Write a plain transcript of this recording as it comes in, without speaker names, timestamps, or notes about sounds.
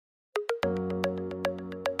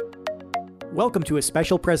Welcome to a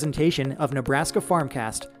special presentation of Nebraska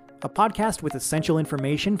Farmcast, a podcast with essential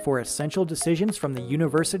information for essential decisions from the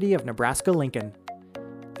University of Nebraska-Lincoln.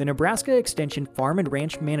 The Nebraska Extension Farm and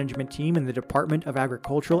Ranch Management Team in the Department of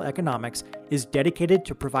Agricultural Economics is dedicated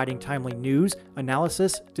to providing timely news,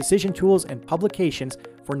 analysis, decision tools, and publications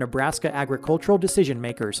for Nebraska agricultural decision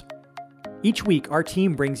makers. Each week, our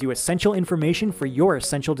team brings you essential information for your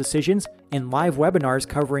essential decisions in live webinars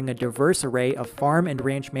covering a diverse array of farm and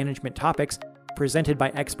ranch management topics presented by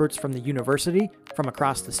experts from the university, from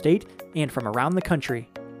across the state, and from around the country.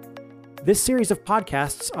 This series of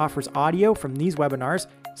podcasts offers audio from these webinars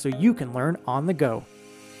so you can learn on the go.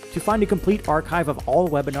 To find a complete archive of all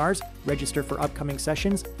webinars, register for upcoming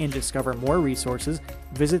sessions, and discover more resources,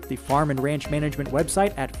 visit the Farm and Ranch Management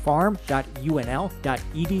website at farm.unl.edu.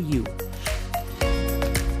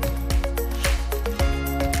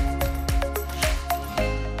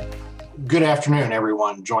 Good afternoon,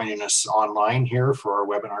 everyone joining us online here for our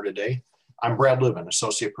webinar today. I'm Brad Lubin,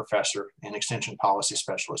 Associate Professor and Extension Policy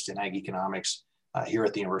Specialist in Ag Economics here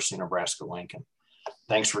at the University of Nebraska-Lincoln.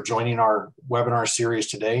 Thanks for joining our webinar series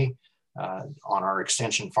today on our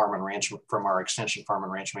Extension Farm and Ranch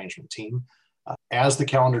Management team. As the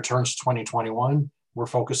calendar turns to 2021, we're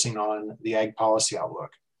focusing on the ag policy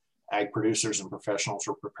outlook. Ag producers and professionals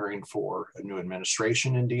are preparing for a new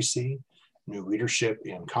administration in DC, new leadership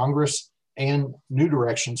in Congress, and new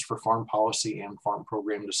directions for farm policy and farm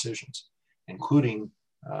program decisions, including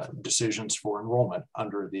decisions for enrollment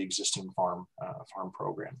under the existing farm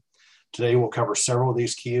program. Today, we'll cover several of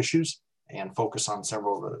these key issues and focus on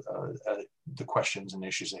several of the questions and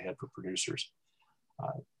issues ahead for producers.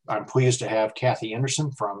 I'm pleased to have Kathy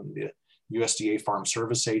Anderson from the USDA Farm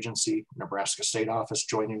Service Agency, Nebraska State Office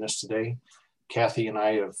joining us today. Kathy and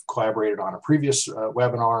I have collaborated on a previous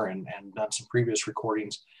webinar and done some previous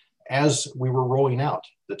recordings as we were rolling out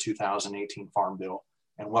the 2018 Farm Bill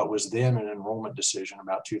and what was then an enrollment decision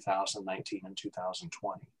about 2019 and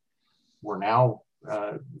 2020. We're now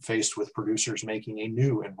faced with producers making a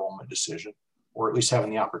new enrollment decision, or at least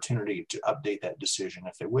having the opportunity to update that decision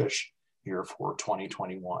if they wish here for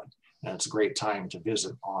 2021. And it's a great time to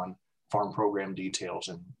visit on farm program details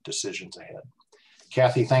and decisions ahead.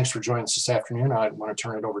 Kathy, thanks for joining us this afternoon. I want to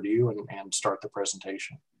turn it over to you and start the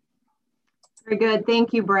presentation. Very good.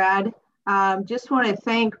 Thank you, Brad. Just want to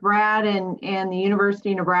thank Brad and the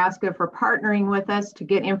University of Nebraska for partnering with us to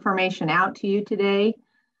get information out to you today.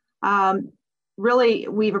 Really,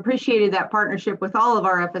 we've appreciated that partnership with all of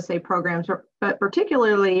our FSA programs, but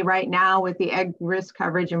particularly right now with the Ag Risk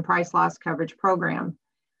Coverage and Price Loss Coverage program.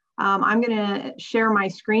 I'm going to share my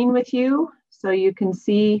screen with you so you can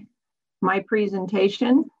see my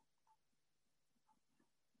presentation.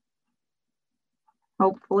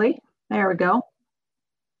 Hopefully, there we go.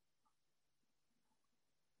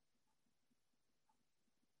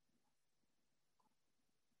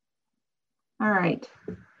 All right.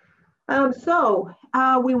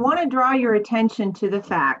 We want to draw your attention to the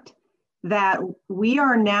fact that we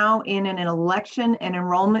are now in an election and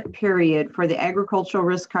enrollment period for the Agricultural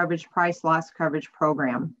Risk Coverage Price Loss Coverage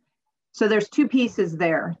program. So there's two pieces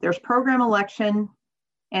there. There's program election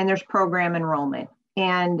and there's program enrollment.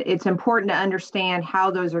 And it's important to understand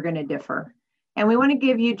how those are going to differ. And we want to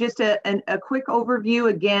give you just a quick overview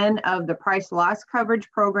again of the price loss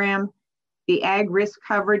coverage program, the ag risk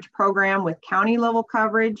coverage program with county level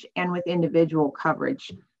coverage and with individual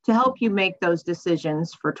coverage to help you make those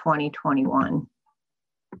decisions for 2021.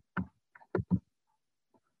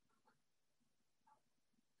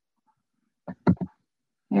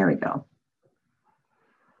 There we go.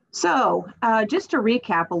 So just to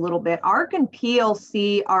recap a little bit, ARC and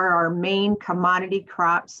PLC are our main commodity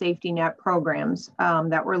crop safety net programs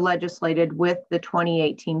that were legislated with the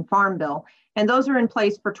 2018 Farm Bill. And those are in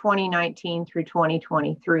place for 2019 through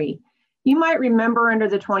 2023. You might remember under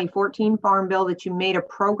the 2014 Farm Bill that you made a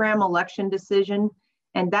program election decision,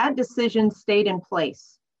 and that decision stayed in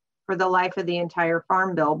place for the life of the entire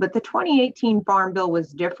Farm Bill. But the 2018 Farm Bill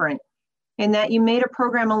was different in that you made a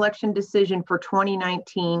program election decision for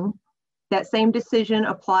 2019. That same decision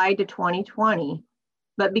applied to 2020.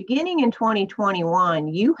 But beginning in 2021,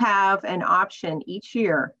 you have an option each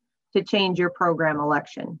year to change your program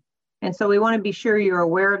election. And so we want to be sure you're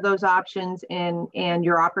aware of those options and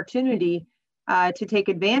your opportunity to take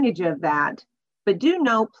advantage of that. But do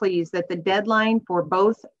note, please, that the deadline for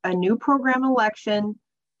both a new program election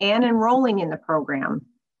and enrolling in the program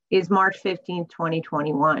is March 15th,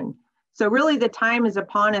 2021. So really the time is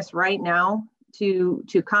upon us right now to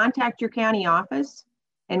contact your county office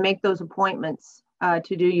and make those appointments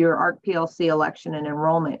to do your ARC PLC election and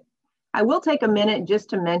enrollment. I will take a minute just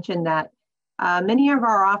to mention that Many of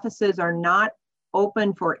our offices are not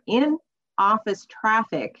open for in-office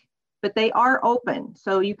traffic, but they are open.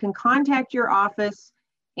 So you can contact your office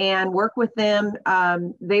and work with them.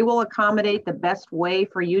 They will accommodate the best way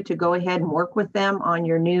for you to go ahead and work with them on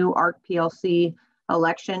your new ARC PLC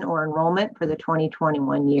election or enrollment for the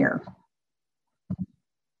 2021 year.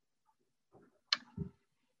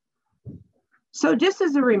 So just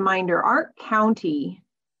as a reminder, ARC County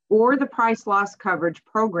or the price loss coverage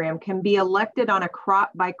program can be elected on a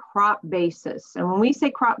crop by crop basis. And when we say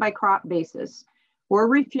crop by crop basis,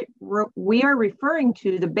 we are referring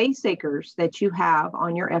to the base acres that you have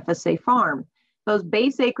on your FSA farm. Those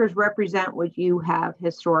base acres represent what you have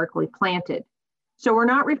historically planted. So we're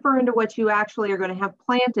not referring to what you actually are going to have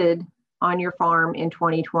planted on your farm in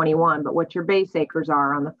 2021, but what your base acres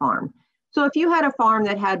are on the farm. So if you had a farm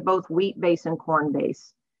that had both wheat base and corn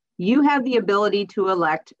base, you have the ability to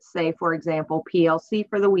elect, say, for example, PLC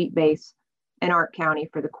for the wheat base and ARC County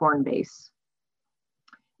for the corn base.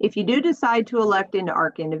 If you do decide to elect into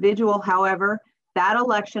ARC Individual, however, that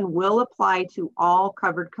election will apply to all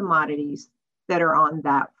covered commodities that are on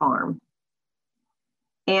that farm.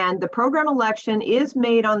 And the program election is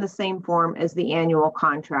made on the same form as the annual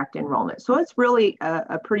contract enrollment. So it's really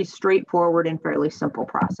a pretty straightforward and fairly simple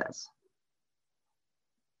process.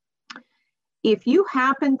 If you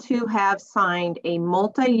happen to have signed a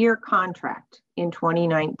multi-year contract in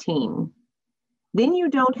 2019, then you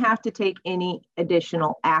don't have to take any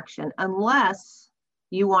additional action unless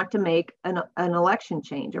you want to make an election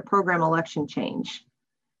change, a program election change.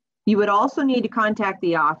 You would also need to contact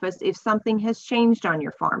the office if something has changed on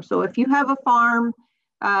your farm. So if you have a farm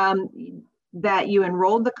that you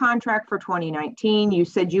enrolled the contract for 2019, you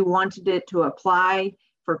said you wanted it to apply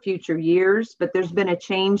for future years, but there's been a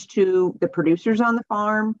change to the producers on the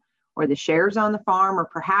farm or the shares on the farm, or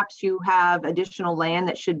perhaps you have additional land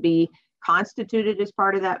that should be constituted as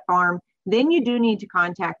part of that farm, then you do need to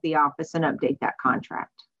contact the office and update that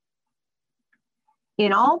contract.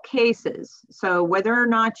 In all cases, so whether or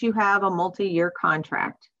not you have a multi-year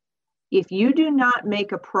contract, if you do not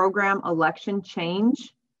make a program election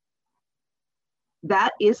change,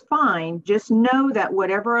 that is fine. Just know that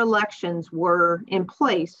whatever elections were in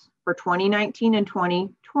place for 2019 and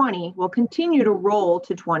 2020 will continue to roll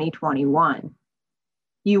to 2021.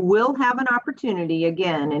 You will have an opportunity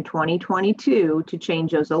again in 2022 to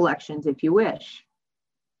change those elections if you wish.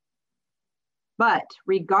 But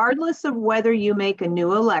regardless of whether you make a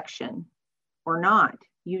new election or not,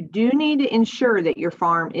 you do need to ensure that your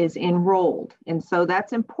farm is enrolled. And so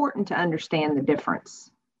that's important to understand the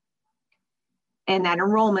difference. And that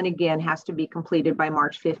enrollment, again, has to be completed by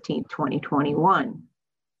March 15th, 2021.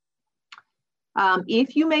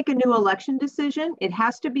 If you make a new election decision, it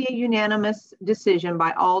has to be a unanimous decision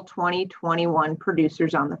by all 2021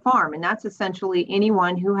 producers on the farm. And that's essentially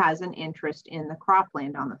anyone who has an interest in the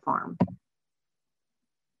cropland on the farm.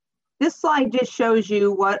 This slide just shows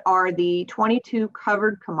you what are the 22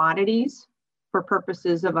 covered commodities for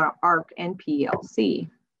purposes of our ARC and PLC.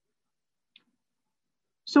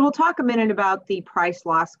 So we'll talk a minute about the price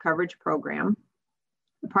loss coverage program.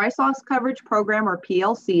 The price loss coverage program, or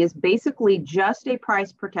PLC, is basically just a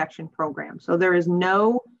price protection program. So there is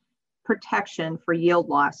no protection for yield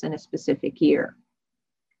loss in a specific year.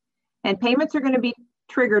 And payments are going to be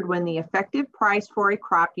triggered when the effective price for a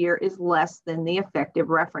crop year is less than the effective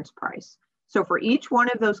reference price. So for each one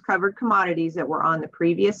of those covered commodities that were on the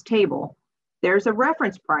previous table, there's a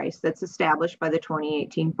reference price that's established by the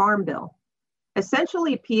 2018 Farm Bill.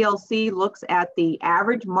 Essentially, PLC looks at the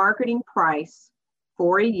average marketing price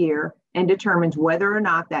for a year and determines whether or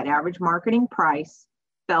not that average marketing price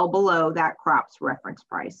fell below that crop's reference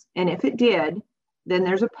price. And if it did, then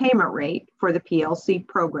there's a payment rate for the PLC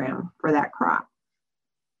program for that crop.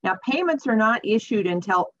 Now, payments are not issued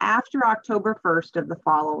until after October 1st of the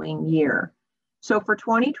following year. So for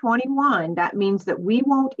 2021, that means that we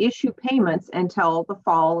won't issue payments until the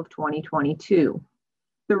fall of 2022.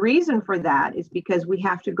 The reason for that is because we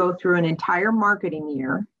have to go through an entire marketing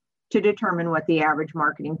year to determine what the average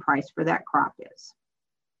marketing price for that crop is.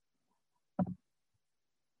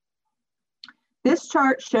 This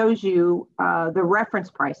chart shows you the reference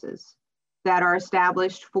prices that are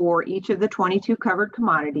established for each of the 22 covered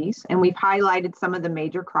commodities, and we've highlighted some of the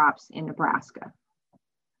major crops in Nebraska.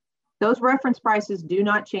 Those reference prices do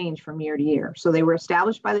not change from year to year. So they were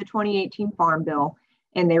established by the 2018 Farm Bill,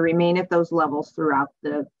 and they remain at those levels throughout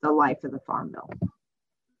the life of the Farm Bill.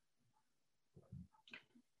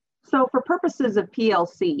 So for purposes of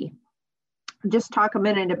PLC, just talk a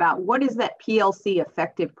minute about what is that PLC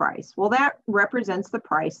effective price? Well, that represents the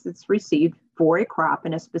price that's received for a crop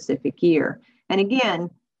in a specific year. And again,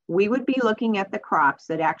 we would be looking at the crops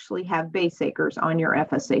that actually have base acres on your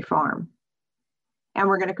FSA farm. And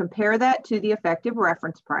we're going to compare that to the effective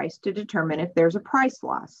reference price to determine if there's a price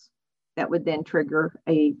loss that would then trigger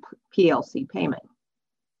a PLC payment.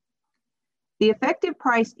 The effective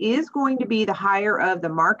price is going to be the higher of the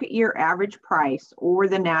market year average price or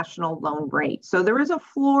the national loan rate. So there is a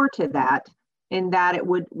floor to that, in that it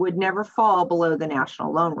would never fall below the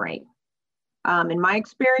national loan rate. In my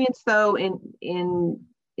experience, though, in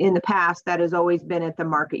the past, that has always been at the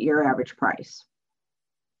market year average price.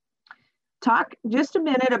 Talk just a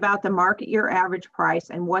minute about the market year average price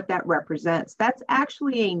and what that represents. That's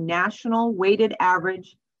actually a national weighted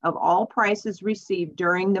average of all prices received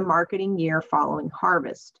during the marketing year following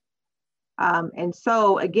harvest. And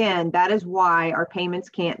so again, that is why our payments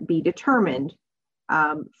can't be determined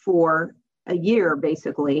for a year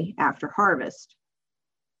basically after harvest.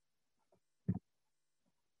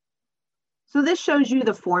 So this shows you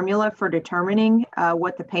the formula for determining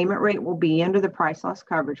what the payment rate will be under the price loss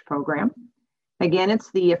coverage program. Again, it's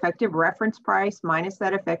the effective reference price minus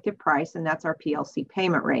that effective price, and that's our PLC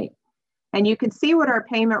payment rate. And you can see what our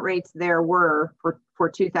payment rates there were for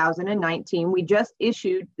 2019. We just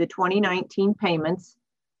issued the 2019 payments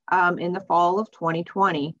in the fall of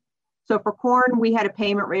 2020. So for corn, we had a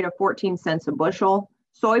payment rate of 14 cents a bushel.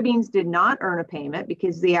 Soybeans did not earn a payment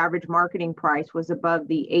because the average marketing price was above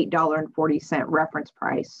the $8.40 reference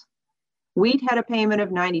price. Wheat had a payment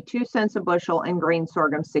of 92 cents a bushel and grain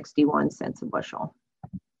sorghum 61 cents a bushel.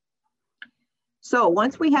 So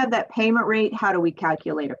once we have that payment rate, how do we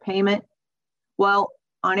calculate a payment? Well,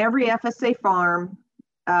 on every FSA farm,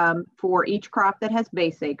 for each crop that has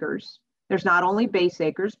base acres, there's not only base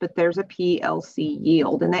acres, but there's a PLC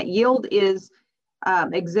yield. And that yield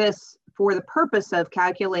exists for the purpose of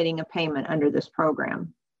calculating a payment under this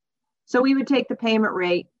program. So we would take the payment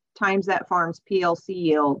rate times that farm's PLC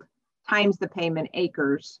yield times the payment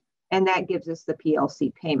acres, and that gives us the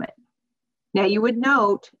PLC payment. Now you would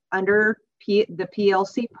note under the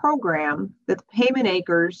PLC program that the payment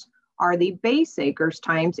acres are the base acres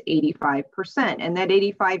times 85%, and that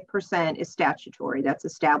 85% is statutory. That's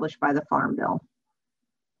established by the Farm Bill.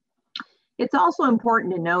 It's also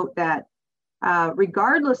important to note that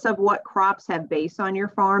regardless of what crops have base on your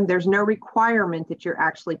farm, there's no requirement that you're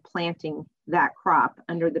actually planting that crop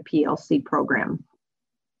under the PLC program.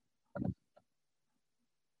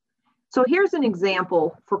 So here's an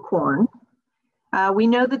example for corn. We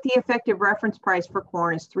know that the effective reference price for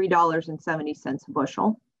corn is $3.70 a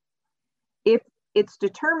bushel. If it's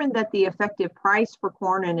determined that the effective price for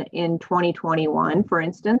corn in 2021, for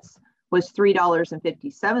instance, was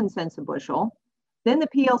 $3.57 a bushel, then the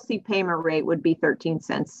PLC payment rate would be 13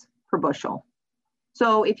 cents per bushel.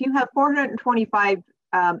 So if you have 425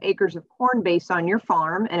 acres of corn base on your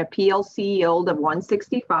farm and a PLC yield of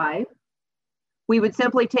 165, we would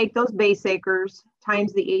simply take those base acres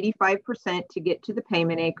times the 85% to get to the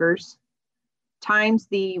payment acres, times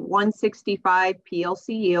the 165 PLC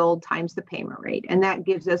yield times the payment rate. And that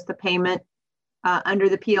gives us the payment under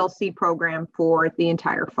the PLC program for the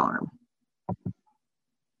entire farm.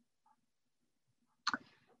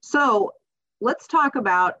 So let's talk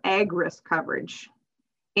about ag risk coverage.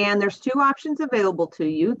 And there's two options available to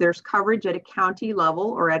you. There's coverage at a county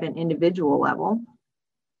level or at an individual level.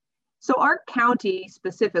 So our county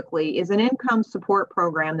specifically is an income support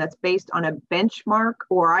program that's based on a benchmark,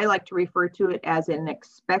 or I like to refer to it as an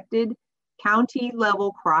expected county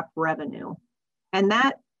level crop revenue. And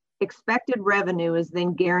that expected revenue is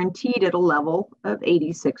then guaranteed at a level of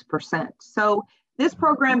 86%. So this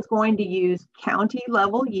program is going to use county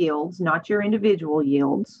level yields, not your individual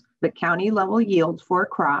yields, but county level yields for a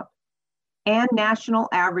crop and national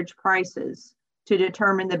average prices to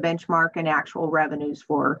determine the benchmark and actual revenues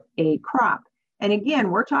for a crop. And again,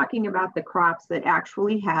 we're talking about the crops that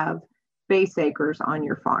actually have base acres on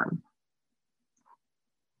your farm.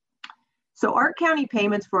 So our county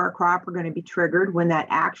payments for our crop are going to be triggered when that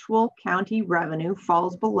actual county revenue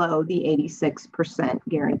falls below the 86%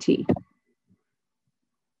 guarantee.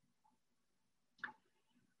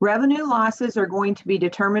 Revenue losses are going to be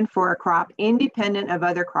determined for a crop independent of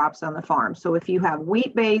other crops on the farm. So if you have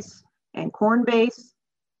wheat base and corn base,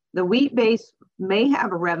 the wheat base may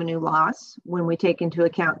have a revenue loss when we take into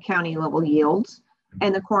account county level yields,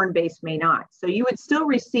 and the corn base may not. So you would still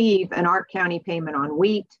receive an ARC County payment on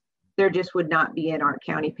wheat. There just would not be an ARC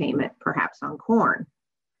County payment perhaps on corn.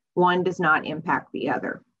 One does not impact the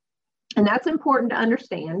other. And that's important to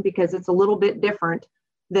understand because it's a little bit different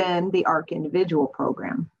than the ARC individual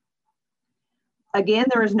program. Again,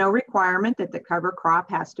 there is no requirement that the cover crop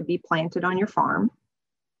has to be planted on your farm.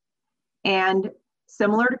 And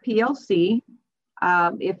similar to PLC,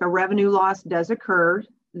 If a revenue loss does occur,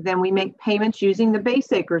 then we make payments using the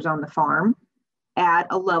base acres on the farm at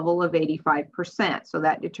a level of 85%. So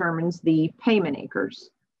that determines the payment acres.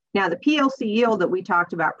 Now, the PLC yield that we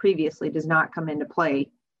talked about previously does not come into play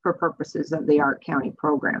for purposes of the Ark County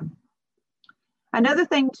program. Another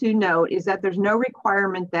thing to note is that there's no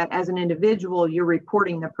requirement that as an individual, you're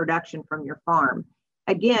reporting the production from your farm.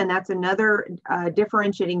 Again, that's another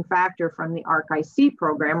differentiating factor from the Ark IC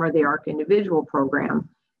program or the Ark individual program.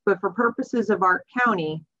 But for purposes of Ark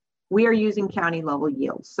County, we are using county level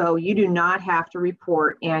yields. So you do not have to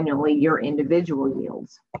report annually your individual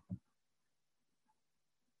yields.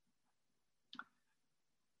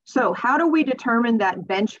 So how do we determine that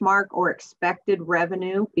benchmark or expected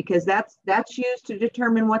revenue? Because that's used to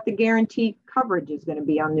determine what the guaranteed coverage is going to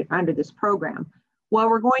be under this program. Well,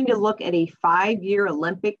 we're going to look at a 5-year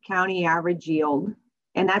Olympic County average yield.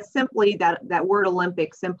 And that's simply, that word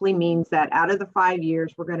Olympic simply means that out of the 5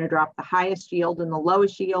 years, we're going to drop the highest yield and the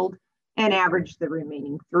lowest yield and average the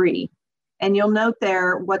remaining 3. And you'll note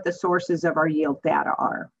there what the sources of our yield data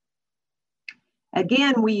are.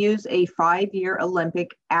 Again, we use a 5-year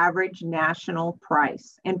Olympic average national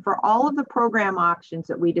price. And for all of the program options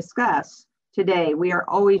that we discuss today, we are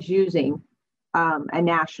always using a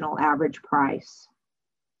national average price.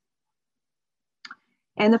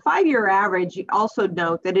 And the 5-year average, you also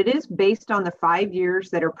note that it is based on the 5 years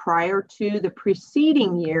that are prior to the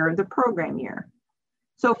preceding year of the program year.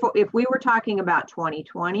 So if we were talking about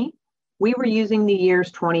 2020, we were using the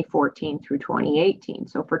years 2014 through 2018.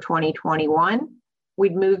 So for 2021,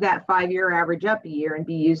 we'd move that 5-year average up a year and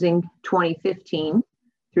be using 2015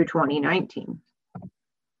 through 2019.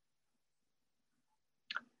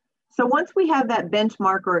 So once we have that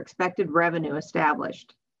benchmark or expected revenue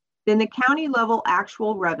established, then the county level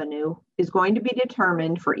actual revenue is going to be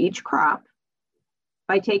determined for each crop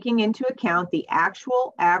by taking into account the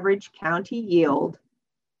actual average county yield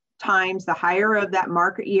times the higher of that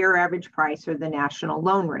market year average price or the national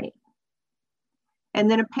loan rate. And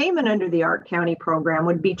then a payment under the Ark County program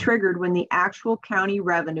would be triggered when the actual county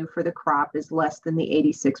revenue for the crop is less than the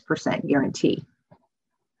 86% guarantee.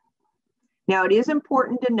 Now, it is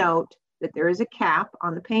important to note that there is a cap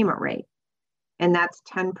on the payment rate, and that's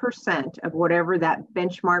 10% of whatever that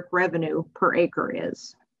benchmark revenue per acre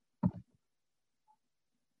is.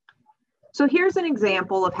 So here's an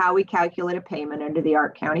example of how we calculate a payment under the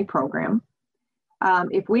Ark County program.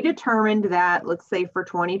 If we determined that, let's say for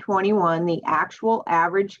 2021, the actual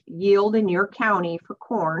average yield in your county for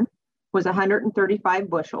corn was 135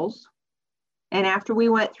 bushels. And after we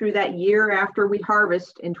went through that year after we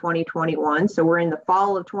harvest in 2021, so we're in the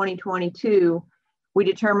fall of 2022, we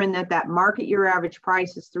determined that that market year average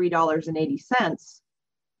price is $3.80.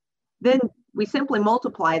 Then we simply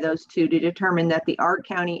multiply those two to determine that the Ark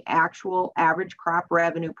County actual average crop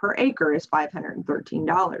revenue per acre is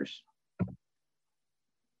 $513.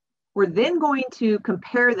 We're then going to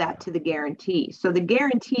compare that to the guarantee. So the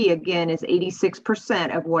guarantee, again, is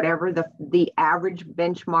 86% of whatever the average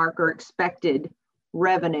benchmark or expected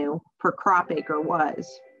revenue per crop acre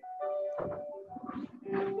was.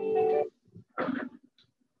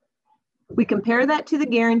 We compare that to the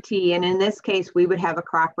guarantee, and in this case, we would have a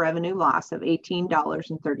crop revenue loss of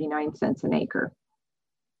 $18.39 an acre.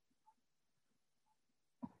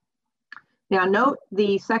 Now note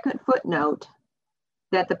the second footnote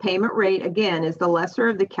that the payment rate, again, is the lesser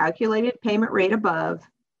of the calculated payment rate above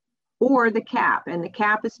or the cap, and the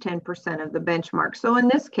cap is 10% of the benchmark. So in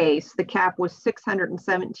this case, the cap was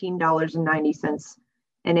 $617.90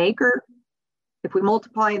 an acre. If we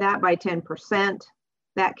multiply that by 10%,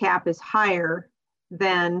 that cap is higher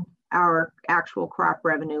than our actual crop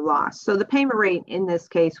revenue loss. So the payment rate in this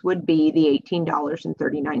case would be the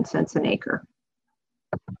 $18.39 an acre.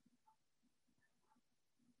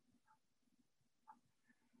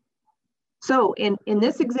 So in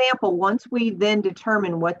this example, once we then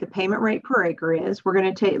determine what the payment rate per acre is, we're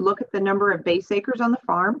going to look at the number of base acres on the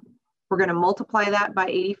farm. We're going to multiply that by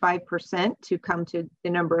 85% to come to the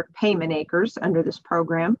number of payment acres under this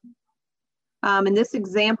program. In this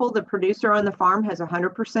example, the producer on the farm has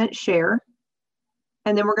 100% share.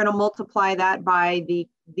 And then we're going to multiply that by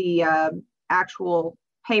the actual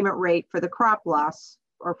payment rate for the crop loss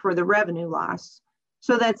or for the revenue loss.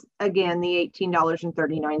 So that's, again, the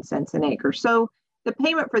 $18.39 an acre. So the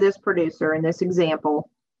payment for this producer in this example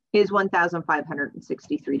is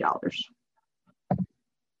 $1,563.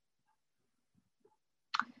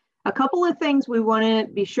 A couple of things we want to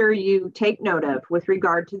be sure you take note of with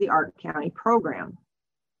regard to the Ark County program.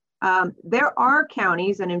 There are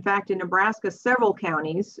counties, and in fact in Nebraska, several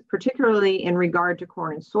counties, particularly in regard to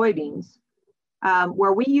corn and soybeans,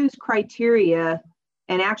 where we use criteria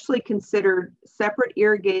and actually considered separate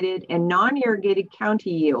irrigated and non-irrigated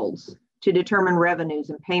county yields to determine revenues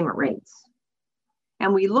and payment rates.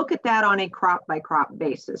 And we look at that on a crop by crop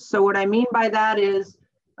basis. So what I mean by that is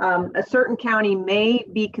a certain county may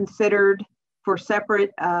be considered for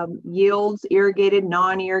separate yields, irrigated,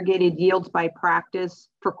 non-irrigated yields by practice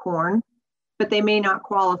for corn, but they may not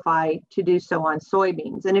qualify to do so on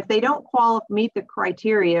soybeans. And if they don't meet the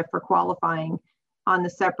criteria for qualifying on the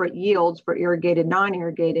separate yields for irrigated,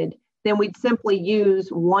 non-irrigated, then we'd simply use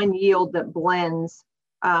one yield that blends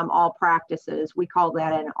all practices. We call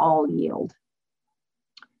that an all yield.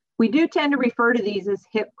 We do tend to refer to these as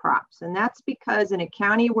HIP crops, and that's because in a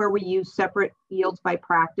county where we use separate yields by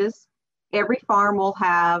practice, every farm will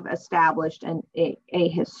have established a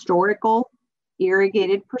historical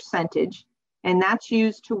irrigated percentage, and that's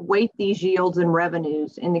used to weight these yields and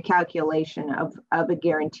revenues in the calculation of a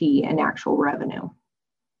guarantee and actual revenue.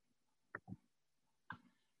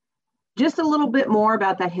 Just a little bit more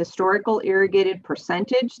about that historical irrigated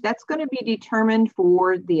percentage. That's going to be determined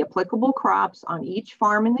for the applicable crops on each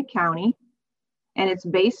farm in the county, and it's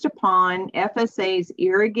based upon FSA's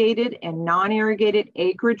irrigated and non-irrigated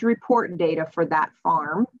acreage report data for that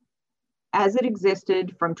farm as it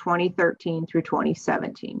existed from 2013 through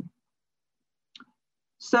 2017.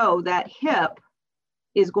 So that HIP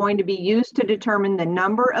is going to be used to determine the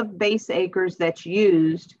number of base acres that's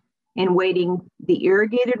used in weighting the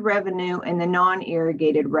irrigated revenue and the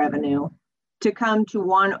non-irrigated revenue to come to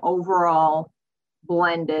one overall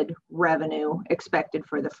blended revenue expected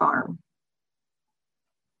for the farm.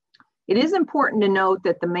 It is important to note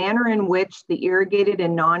that the manner in which the irrigated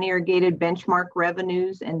and non-irrigated benchmark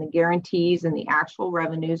revenues and the guarantees and the actual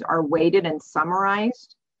revenues are weighted and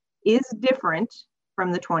summarized is different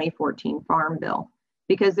from the 2014 Farm Bill,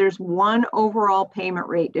 because there's one overall payment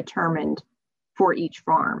rate determined for each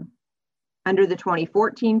farm. Under the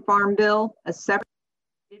 2014 Farm Bill, a separate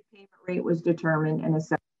payment rate was determined and a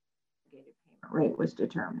separate payment rate was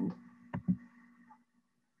determined.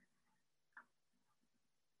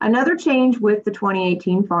 Another change with the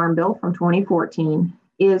 2018 Farm Bill from 2014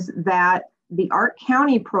 is that the Ark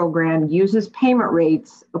County program uses payment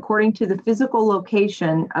rates according to the physical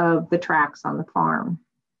location of the tracts on the farm.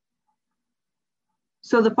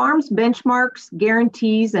 So the farm's benchmarks,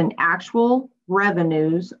 guarantees, and actual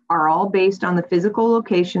revenues are all based on the physical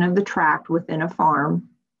location of the tract within a farm,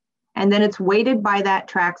 and then it's weighted by that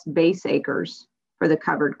tract's base acres for the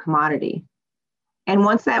covered commodity. And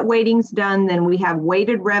once that weighting's done, then we have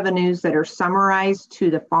weighted revenues that are summarized to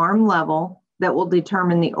the farm level that will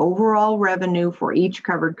determine the overall revenue for each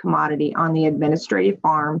covered commodity on the administrative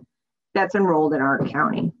farm that's enrolled in Ark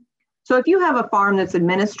County. So if you have a farm that's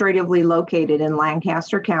administratively located in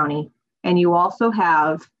Lancaster County, and you also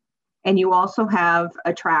have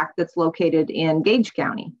a tract that's located in Gage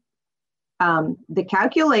County, the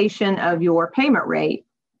calculation of your payment rate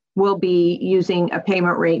will be using a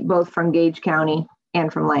payment rate both from Gage County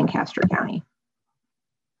and from Lancaster County.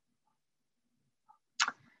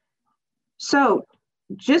 So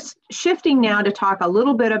just shifting now to talk a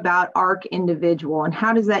little bit about Ark Individual and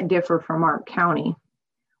how does that differ from Ark County?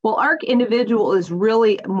 Well, Ark Individual is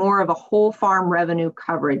really more of a whole farm revenue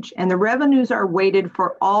coverage, and the revenues are weighted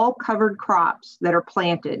for all covered crops that are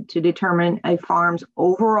planted to determine a farm's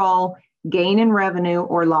overall gain in revenue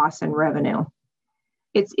or loss in revenue.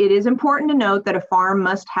 It is important to note that a farm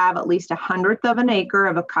must have at least 1/100th of an acre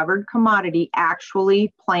of a covered commodity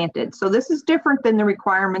actually planted. So this is different than the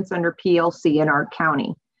requirements under PLC in Ark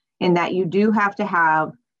County, in that you do have to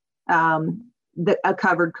have a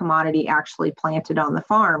covered commodity actually planted on the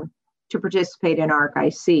farm to participate in Ark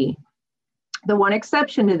IC. The one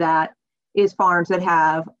exception to that is farms that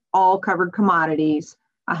have all covered commodities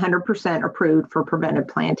 100% approved for preventive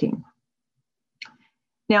planting.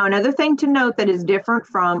 Now, another thing to note that is different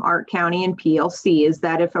from Ark County and PLC is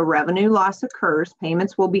that if a revenue loss occurs,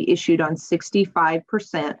 payments will be issued on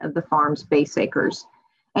 65% of the farm's base acres.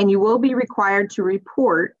 And you will be required to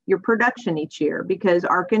report your production each year because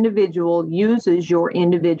Ark Individual uses your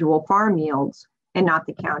individual farm yields and not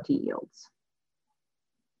the county yields.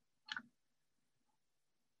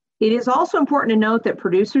 It is also important to note that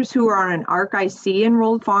producers who are on an Ark IC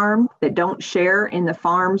enrolled farm that don't share in the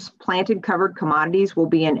farm's planted covered commodities will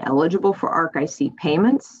be ineligible for Ark IC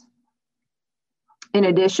payments. In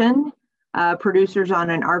addition, producers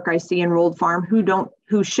on an Ark IC enrolled farm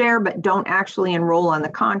who share but don't actually enroll on the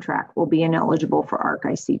contract will be ineligible for Ark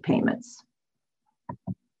IC payments.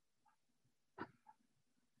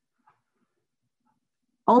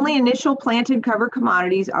 Only initial planted cover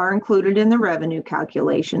commodities are included in the revenue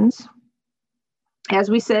calculations. As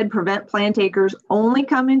we said, prevent plant acres only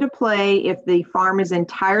come into play if the farm is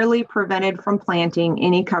entirely prevented from planting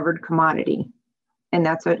any covered commodity. And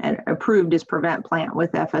that's approved as prevent plant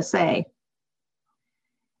with FSA.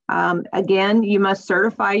 Again, you must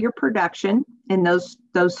certify your production, and those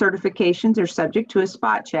certifications are subject to a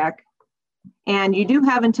spot check. And you do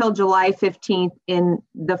have until July 15th in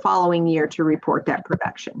the following year to report that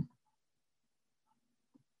production.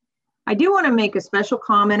 I do want to make a special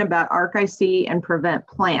comment about ARC-IC and prevent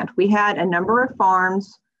plant. We had a number of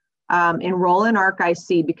farms enroll in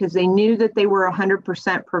ARC-IC because they knew that they were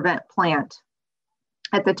 100% prevent plant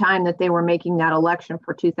at the time that they were making that election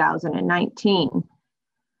for 2019.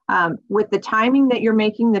 With the timing that you're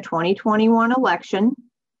making the 2021 election,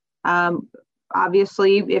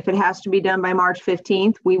 obviously, if it has to be done by March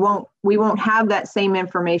 15th, we won't have that same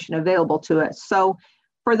information available to us. So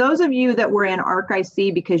for those of you that were in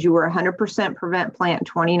ARC-IC because you were 100% prevent plant in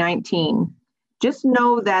 2019, just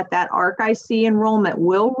know that ARC-IC enrollment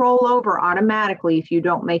will roll over automatically if you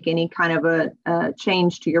don't make any kind of a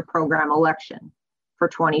change to your program election for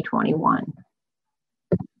 2021.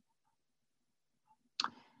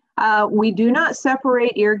 We do not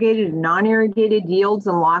separate irrigated and non-irrigated yields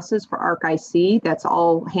and losses for ARC-IC. That's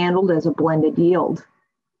all handled as a blended yield.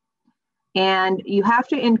 And you have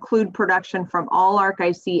to include production from all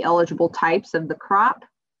ARC-IC eligible types of the crop.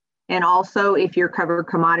 And also if your covered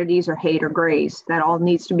commodities are hay or graze, that all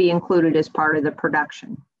needs to be included as part of the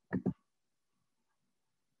production.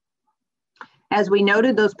 As we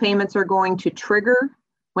noted, those payments are going to trigger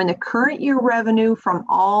when the current year revenue from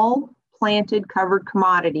all planted covered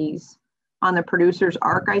commodities on the producer's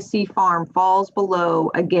ARC-IC farm falls below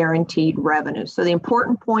a guaranteed revenue. So the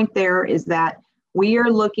important point there is that we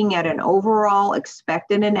are looking at an overall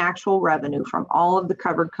expected and actual revenue from all of the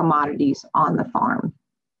covered commodities on the farm.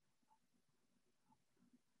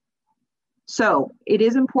 So it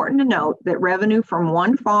is important to note that revenue from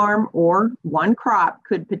one farm or one crop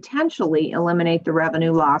could potentially eliminate the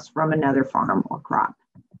revenue loss from another farm or crop.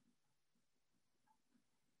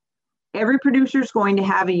 Every producer is going to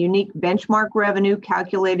have a unique benchmark revenue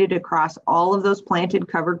calculated across all of those planted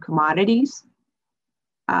covered commodities.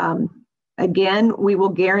 Again, we will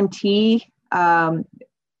guarantee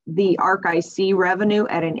the ARC-IC revenue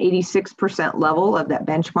at an 86% level of that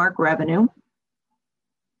benchmark revenue.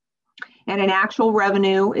 And an actual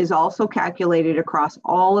revenue is also calculated across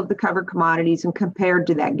all of the covered commodities and compared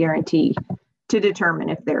to that guarantee to determine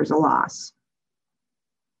if there's a loss.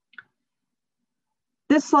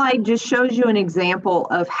 This slide just shows you an example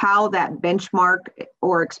of how that benchmark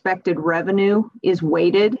or expected revenue is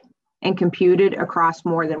weighted and computed across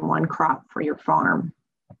more than one crop for your farm.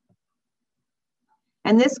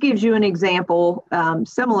 And this gives you an example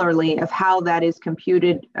similarly of how that is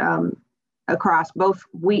computed across both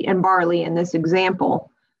wheat and barley in this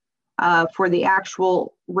example for the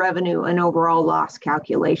actual revenue and overall loss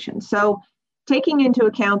calculation. So taking into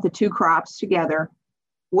account the two crops together,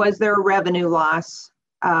 was there a revenue loss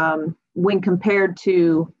when compared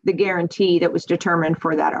to the guarantee that was determined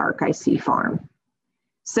for that ARC-IC farm?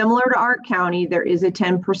 Similar to Ark County, there is a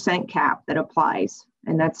 10% cap that applies,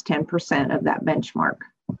 and that's 10% of that benchmark.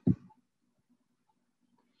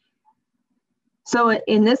 So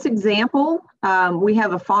in this example, we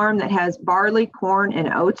have a farm that has barley, corn,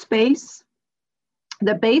 and oats base.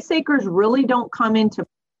 The base acres really don't come into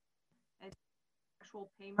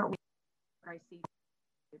actual payment rate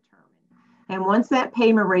determined. And once that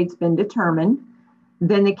payment rate's been determined,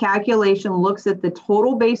 then the calculation looks at the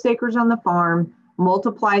total base acres on the farm,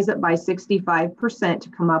 multiplies it by 65% to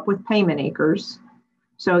come up with payment acres.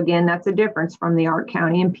 So again, that's a difference from the Ark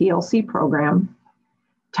County and PLC program,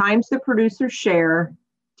 times the producer's share,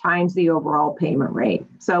 times the overall payment rate.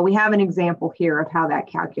 So we have an example here of how that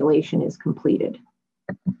calculation is completed.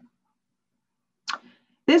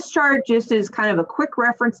 This chart just is kind of a quick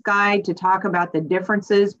reference guide to talk about the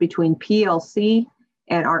differences between PLC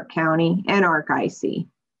and Ark County and ARC-IC.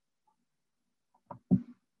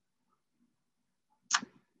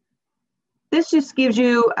 This just gives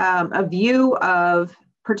you a view of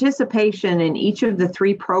participation in each of the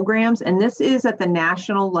three programs, and this is at the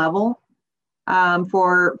national level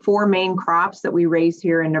for four main crops that we raise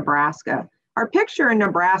here in Nebraska. Our picture in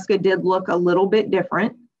Nebraska did look a little bit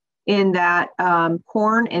different in that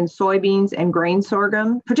corn and soybeans and grain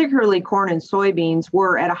sorghum, particularly corn and soybeans,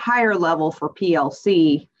 were at a higher level for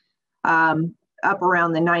PLC, up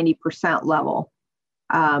around the 90% level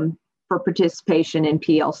for participation in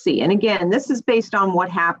PLC. And again, this is based on what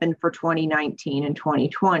happened for 2019 and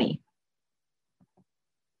 2020.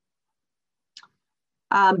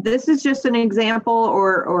 This is just an example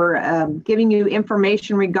or giving you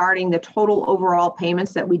information regarding the total overall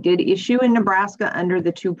payments that we did issue in Nebraska under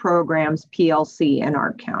the two programs, PLC and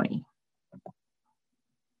Ark County.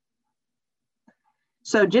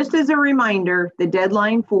 So just as a reminder, the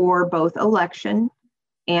deadline for both election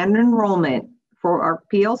and enrollment for our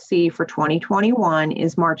PLC for 2021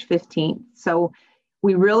 is March 15th. So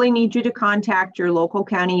we really need you to contact your local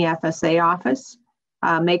county FSA office,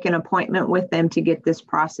 make an appointment with them to get this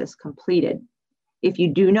process completed. If you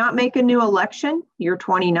do not make a new election, your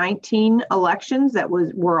 2019 elections that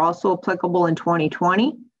were also applicable in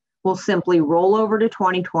 2020 will simply roll over to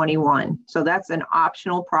 2021. So that's an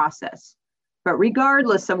optional process. But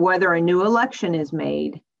regardless of whether a new election is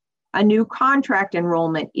made, a new contract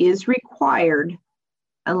enrollment is required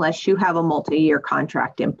unless you have a multi-year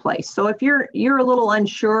contract in place. So if you're a little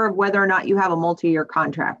unsure of whether or not you have a multi-year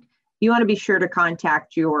contract, you want to be sure to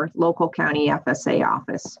contact your local county FSA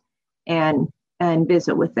office and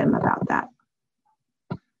visit with them about that.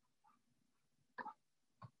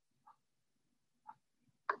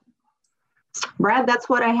 Brad, that's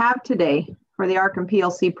what I have today for the Ark and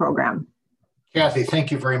PLC program. Kathy,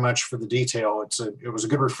 thank you very much for the detail. It was a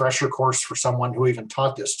good refresher course for someone who even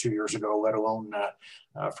taught this 2 years ago, let alone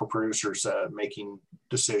for producers making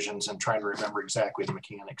decisions and trying to remember exactly the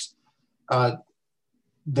mechanics.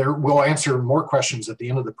 We'll answer more questions at the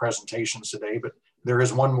end of the presentations today, but there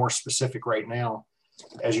is one more specific right now.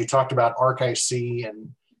 As you talked about Ark IC and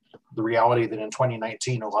the reality that in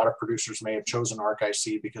 2019, a lot of producers may have chosen Ark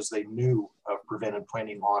IC because they knew of prevented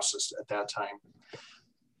planting losses at that time.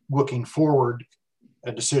 Looking forward,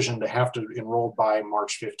 a decision to have to enroll by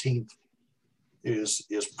March 15th is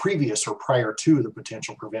previous or prior to the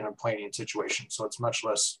potential preventive planting situation. So it's much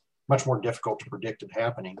more difficult to predict it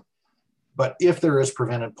happening. But if there is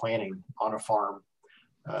preventive planting on a farm,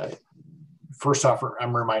 first off,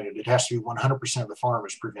 I'm reminded it has to be 100% of the farm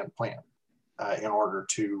is prevent plant in order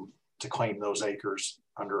to claim those acres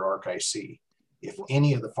under Ark IC. If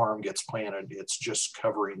any of the farm gets planted, it's just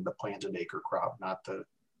covering the planted acre crop, not the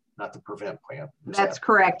prevent plant. That's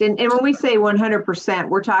correct. And when we say 100%,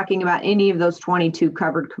 we're talking about any of those 22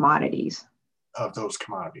 covered commodities. Of those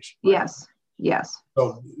commodities. Right? Yes, yes.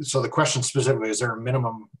 So the question specifically, is there a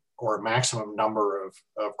minimum or a maximum number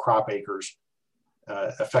of crop acres?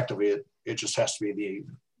 Effectively, it just has to be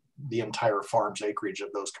the entire farm's acreage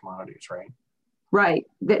of those commodities, right? Right.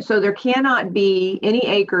 So there cannot be any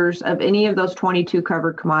acres of any of those 22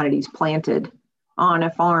 covered commodities planted on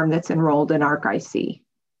a farm that's enrolled in Ark IC.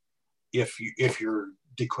 If you're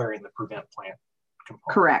declaring the prevent plant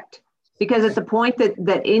component. Correct. Because at the point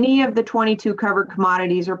that any of the 22 covered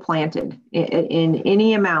commodities are planted in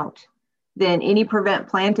any amount, then any prevent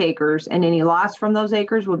plant acres and any loss from those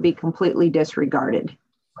acres would be completely disregarded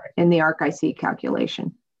in the Ark IC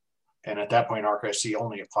calculation. And at that point, Ark IC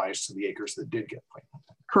only applies to the acres that did get planted.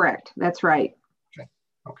 Correct. That's right.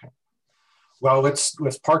 Okay. Well, let's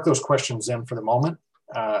park those questions in for the moment.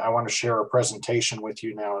 I want to share a presentation with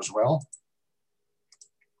you now as well.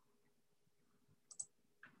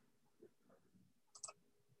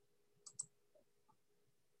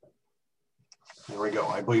 There we go.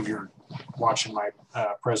 I believe you're watching my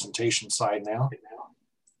presentation slide now.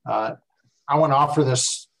 I want to offer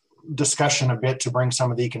this discussion a bit to bring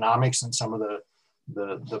some of the economics and some of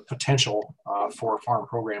the potential for farm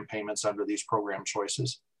program payments under these program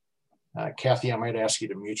choices. Kathy, I might ask you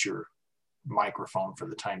to mute your microphone for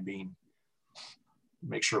the time being.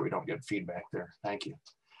 Make sure we don't get feedback there. Thank you.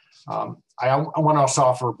 I want to also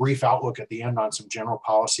offer a brief outlook at the end on some general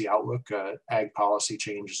policy outlook, ag policy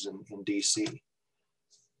changes in DC.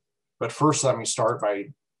 But first, let me start by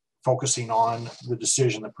focusing on the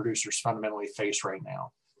decision that producers fundamentally face right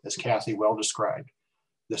now. As Kathy well described,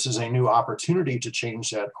 this is a new opportunity to change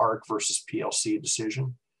that Ark versus PLC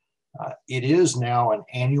decision. It is now an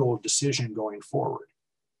annual decision going forward.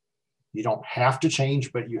 You don't have to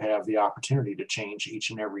change, but you have the opportunity to change each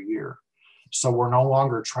and every year. So we're no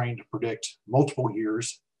longer trying to predict multiple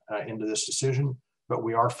years into this decision, but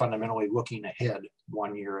we are fundamentally looking ahead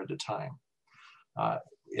 1 year at a time.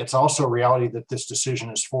 It's also a reality that this decision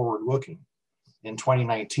is forward-looking. In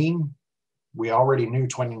 2019, we already knew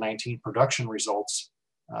 2019 production results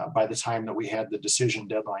by the time that we had the decision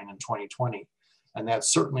deadline in 2020, and that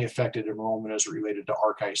certainly affected enrollment as related to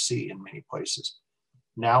Ark IC in many places.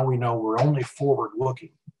 Now we know we're only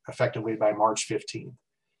forward-looking, effectively by March 15th.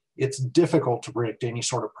 It's difficult to predict any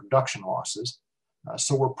sort of production losses,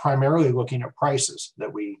 so we're primarily looking at prices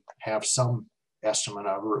that we have some estimate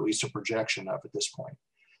of, or at least a projection of at this point.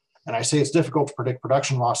 And I say it's difficult to predict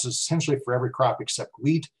production losses essentially for every crop except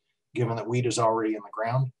wheat, given that wheat is already in the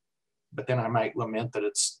ground. but then I might lament that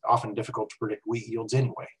it's often difficult to predict wheat yields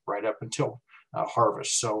anyway, right up until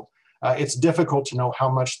harvest. So it's difficult to know how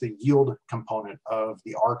much the yield component of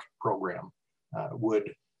the ARC program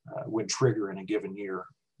would trigger in a given year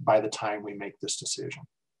by the time we make this decision.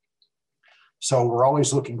 So we're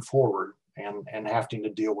always looking forward and having to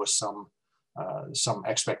deal with some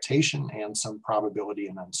expectation and some probability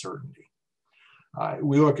and uncertainty.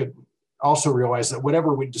 We also realize that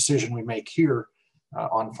whatever decision we make here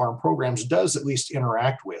on farm programs does at least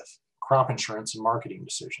interact with crop insurance and marketing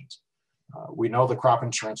decisions. We know the crop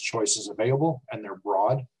insurance choices available, and they're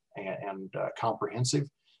broad and comprehensive.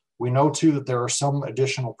 We know too that there are some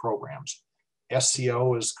additional programs.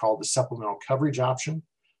 SCO is called the Supplemental Coverage Option.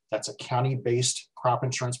 That's a county-based crop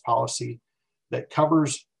insurance policy that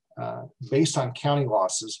covers, based on county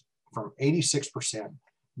losses, from 86%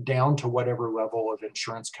 down to whatever level of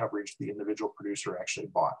insurance coverage the individual producer actually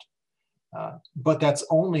bought. But that's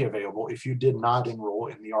only available if you did not enroll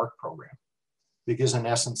in the ARC program, because in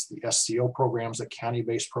essence, the SCO program is a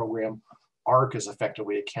county-based program. ARC is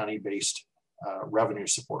effectively a county-based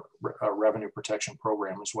revenue protection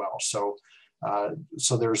program as well. So,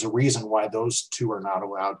 so there's a reason why those two are not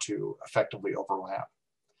allowed to effectively overlap.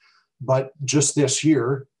 But just this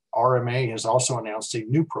year, RMA has also announced a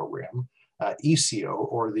new program, ECO,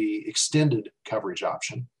 or the Extended Coverage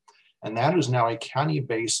Option, and that is now a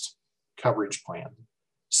county-based coverage plan,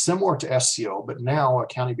 similar to SCO, but now a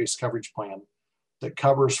county-based coverage plan that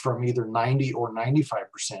covers from either 90 or 95%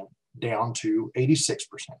 down to 86%.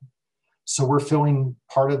 So we're filling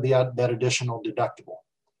part of that additional deductible.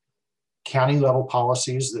 County level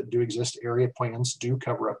policies that do exist, area plans, do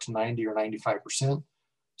cover up to 90 or 95%.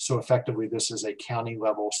 So effectively, this is a county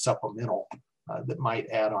level supplemental that might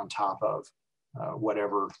add on top of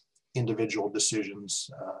whatever individual decisions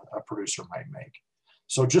a producer might make.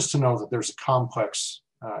 So just to know that there's a complex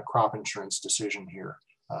crop insurance decision here,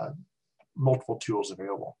 multiple tools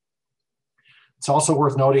available. It's also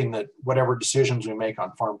worth noting that whatever decisions we make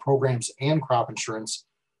on farm programs and crop insurance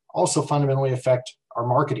also fundamentally affect our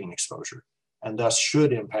marketing exposure, and thus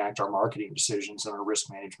should impact our marketing decisions and our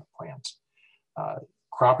risk management plans.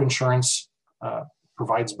 Crop insurance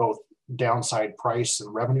provides both downside price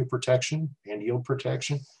and revenue protection and yield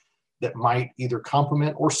protection that might either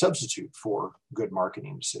complement or substitute for good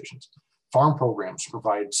marketing decisions. Farm programs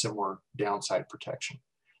provide similar downside protection.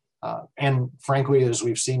 And frankly, as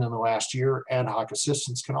we've seen in the last year, ad hoc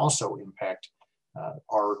assistance can also impact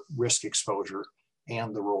our risk exposure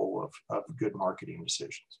and the role of good marketing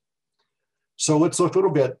decisions. So let's look a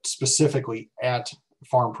little bit specifically at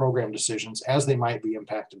farm program decisions as they might be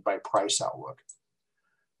impacted by price outlook.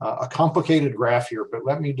 A complicated graph here, but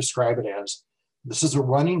let me describe it as this is a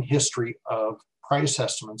running history of price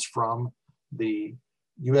estimates from the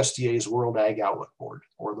USDA's World Ag Outlook Board,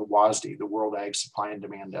 or the WASDE, the World Ag Supply and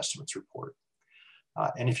Demand Estimates Report.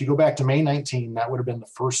 And if you go back to May 19, that would have been the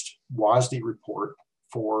first WASDE report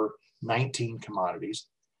for 19 commodities.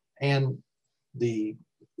 And the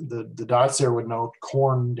dots there would note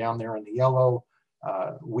corn down there in the yellow,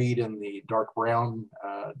 wheat in the dark brown,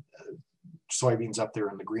 soybeans up there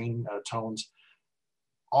in the green tones.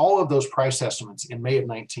 All of those price estimates in May of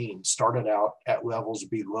 19 started out at levels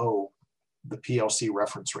below the PLC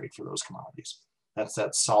reference rate for those commodities. That's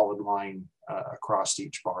that solid line across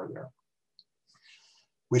each bar there.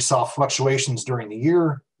 We saw fluctuations during the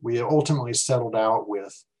year. We ultimately settled out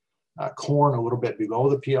with corn a little bit below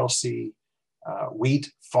the PLC,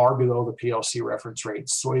 wheat far below the PLC reference rate,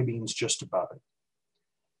 soybeans just above it.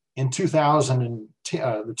 In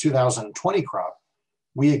the 2020 crop,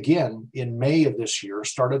 we again, in May of this year,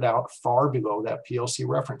 started out far below that PLC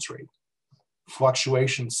reference rate.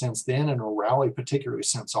 Fluctuations since then, and a rally particularly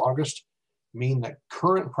since August, mean that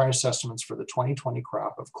current price estimates for the 2020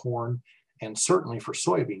 crop of corn, and certainly for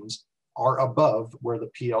soybeans, are above where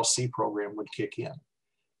the PLC program would kick in.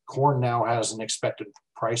 Corn now has an expected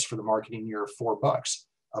price for the marketing year of $4,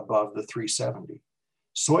 above the $3.70.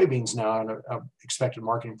 Soybeans now have an expected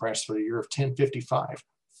marketing price for the year of $10.55,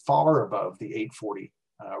 far above the $8.40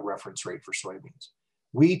 reference rate for soybeans.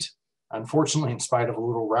 Wheat, unfortunately, in spite of a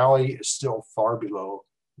little rally, is still far below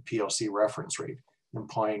the PLC reference rate,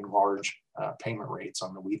 implying large payment rates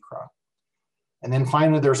on the wheat crop. And then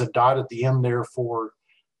finally, there's a dot at the end there for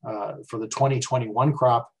the 2021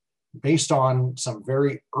 crop, based on some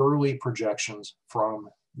very early projections from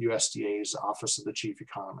USDA's Office of the Chief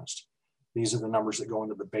Economist. These are the numbers that go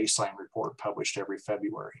into the baseline report published every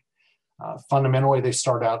February. Fundamentally, they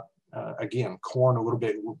start out, again, corn a little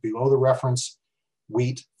bit below the reference,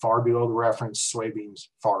 wheat far below the reference, soybeans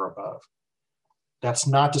far above. That's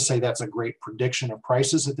not to say that's a great prediction of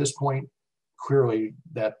prices at this point. Clearly,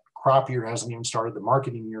 that crop year hasn't even started. The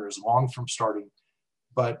marketing year is long from starting,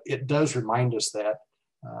 but it does remind us that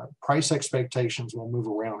price expectations will move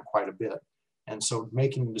around quite a bit. And so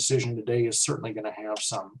making a decision today is certainly going to have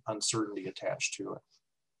some uncertainty attached to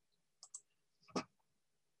it.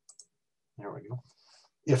 There we go.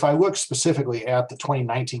 If I look specifically at the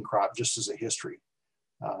 2019 crop, just as a history,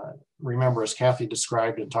 remember, as Kathy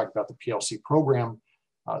described and talked about the PLC program,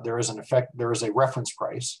 there is a reference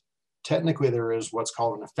price. Technically, there is what's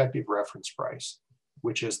called an effective reference price,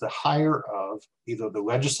 which is the higher of either the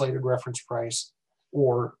legislated reference price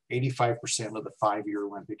or 85% of the 5-year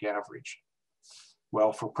Olympic average.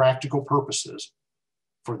 Well, for practical purposes,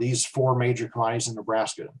 for these 4 major commodities in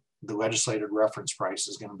Nebraska, the legislated reference price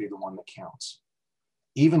is going to be the one that counts.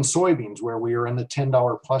 Even soybeans, where we are in the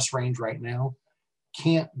 $10 plus range right now,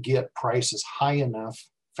 can't get prices high enough,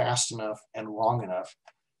 fast enough, and long enough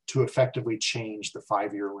to effectively change the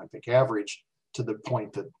 5-year Olympic average to the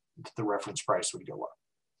point that the reference price would go up.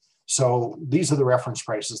 So these are the reference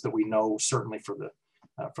prices that we know certainly for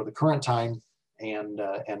the current time and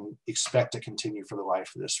expect to continue for the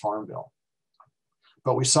life of this farm bill.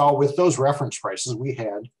 But we saw with those reference prices, we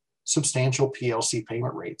had substantial PLC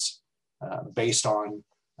payment rates based on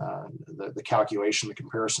the calculation, the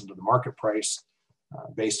comparison to the market price,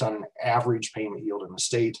 based on an average payment yield in the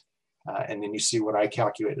state. And then you see what I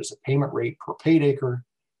calculate as a payment rate per paid acre,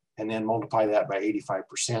 and then multiply that by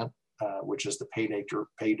 85%, which is the paid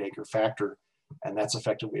acre factor. And that's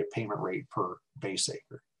effectively a payment rate per base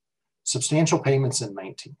acre. Substantial payments in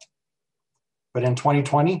 19. But in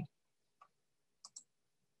 2020,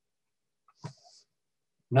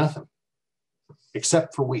 nothing,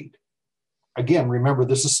 except for wheat. Again, remember,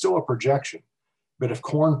 this is still a projection, but if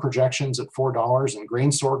corn projections at $4 and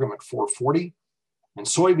grain sorghum at $4.40 and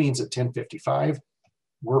soybeans at $10.55,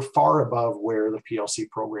 we're far above where the PLC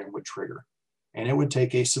program would trigger. And it would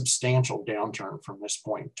take a substantial downturn from this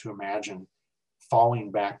point to imagine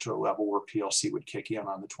falling back to a level where PLC would kick in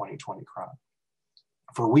on the 2020 crop.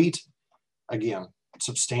 For wheat, again,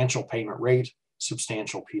 substantial payment rate,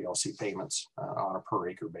 substantial PLC payments on a per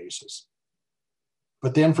acre basis.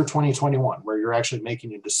 But then for 2021, where you're actually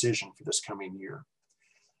making a decision for this coming year,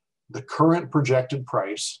 the current projected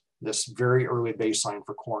price, this very early baseline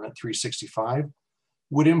for corn at $3.65,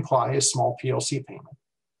 would imply a small PLC payment.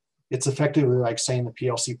 It's effectively like saying the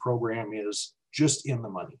PLC program is just in the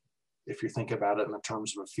money. If you think about it in the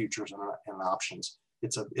terms of futures and options,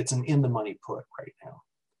 it's an in the money put right now.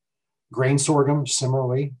 Grain sorghum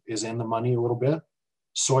similarly is in the money a little bit.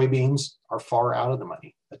 Soybeans are far out of the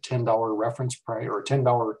money. A $10 reference price or a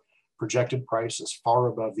 $10 projected price is far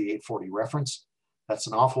above the $8.40 reference. That's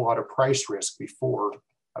an awful lot of price risk before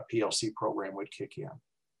a PLC program would kick in.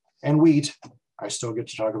 And wheat, I still get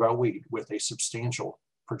to talk about wheat with a substantial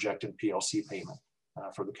projected PLC payment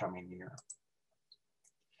for the coming year.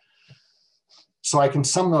 So I can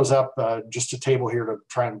sum those up, just a table here to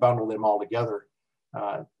try and bundle them all together.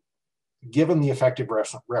 Given the effective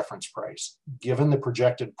reference price, given the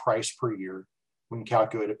projected price per year, we can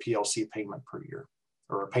calculate a PLC payment per year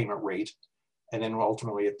or a payment rate. And then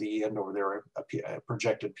ultimately at the end over there, a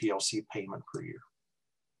projected PLC payment per year.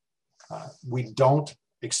 We don't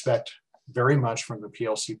expect very much from the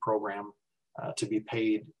PLC program to be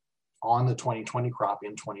paid on the 2020 crop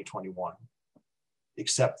in 2021,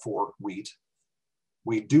 except for wheat.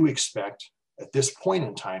 We do expect at this point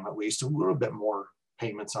in time, at least a little bit more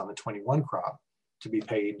payments on the 21 crop to be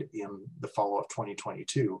paid in the fall of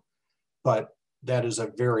 2022, but that is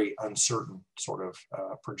a very uncertain sort of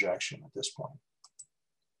projection at this point.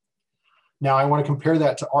 Now I want to compare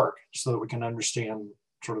that to ARC so that we can understand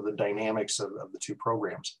sort of the dynamics of the two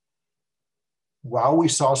programs. While we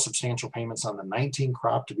saw substantial payments on the 19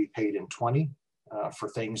 crop to be paid in 20 for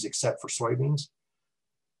things except for soybeans,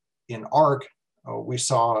 in ARC, we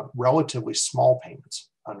saw relatively small payments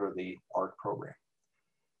under the ARC program.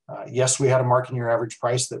 Yes, we had a market year average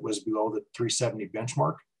price that was below the 370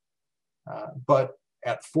 benchmark, but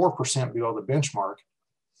at 4% below the benchmark,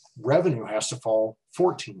 revenue has to fall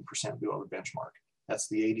 14% below the benchmark. That's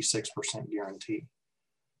the 86% guarantee.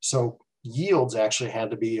 So yields actually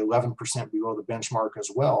had to be 11% below the benchmark as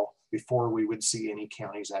well before we would see any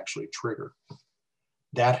counties actually trigger.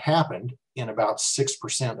 That happened in about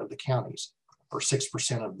 6% of the counties, or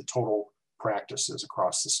 6% of the total practices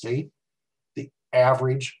across the state. The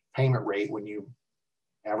average payment rate, when you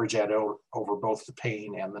average that over both the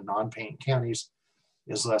paying and the non-paying counties,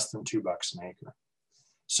 is less than $2 an acre.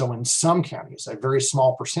 So in some counties, a very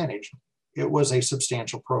small percentage, it was a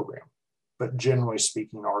substantial program. But generally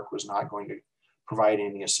speaking, ARC was not going to provide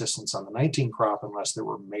any assistance on the 19 crop unless there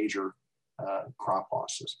were major crop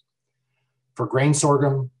losses. For grain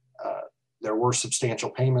sorghum, There were substantial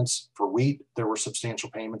payments for wheat. There were substantial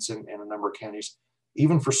payments in a number of counties.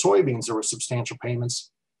 Even for soybeans, there were substantial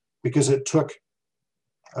payments because it took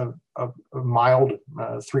a mild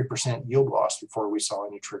 3% yield loss before we saw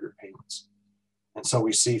any triggered payments. And so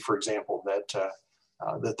we see, for example,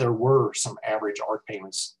 that there were some average ARC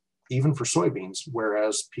payments, even for soybeans,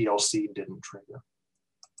 whereas PLC didn't trigger.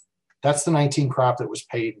 That's the 19 crop that was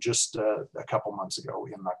paid just a couple months ago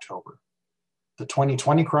in October. The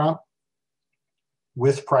 2020 crop,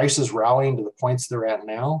 with prices rallying to the points they're at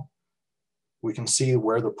now, we can see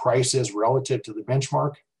where the price is relative to the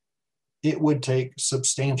benchmark. It would take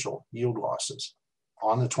substantial yield losses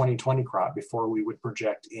on the 2020 crop before we would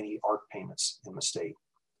project any ARC payments in the state.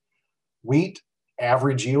 Wheat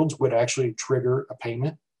average yields would actually trigger a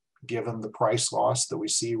payment given the price loss that we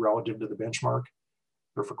see relative to the benchmark.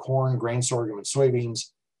 But for corn, grain, sorghum, and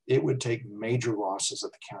soybeans, it would take major losses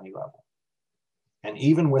at the county level. And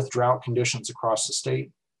even with drought conditions across the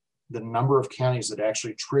state, the number of counties that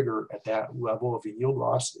actually trigger at that level of a yield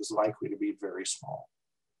loss is likely to be very small.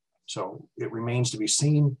 So it remains to be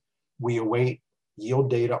seen. We await yield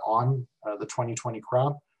data on the 2020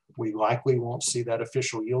 crop. We likely won't see that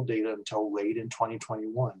official yield data until late in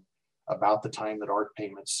 2021, about the time that ARC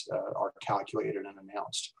payments are calculated and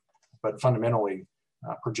announced. But fundamentally,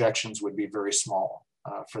 projections would be very small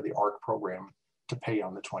for the ARC program to pay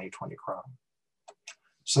on the 2020 crop.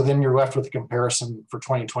 So then you're left with a comparison for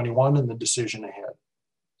 2021 and the decision ahead.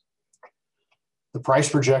 The price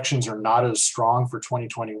projections are not as strong for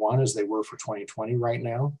 2021 as they were for 2020 right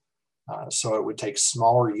now. So it would take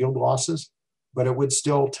smaller yield losses, but it would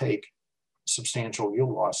still take substantial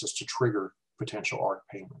yield losses to trigger potential ARC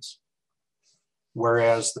payments.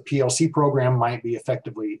 Whereas the PLC program might be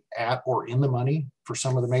effectively at or in the money for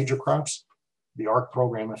some of the major crops, the ARC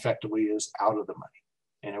program effectively is out of the money,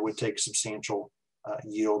 and it would take substantial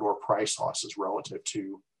yield or price losses relative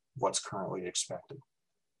to what's currently expected.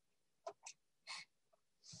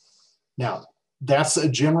 Now, that's a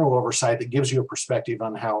general oversight that gives you a perspective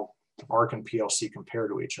on how ARC and PLC compare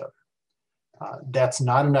to each other. That's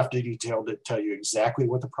not enough detail to tell you exactly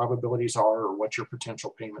what the probabilities are or what your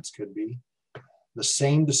potential payments could be. The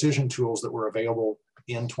same decision tools that were available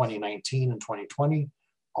in 2019 and 2020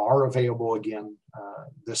 are available again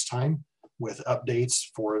this time with updates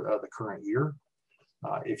for the current year.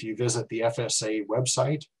 If you visit the FSA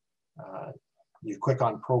website, you click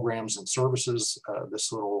on programs and services,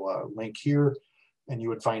 this little link here, and you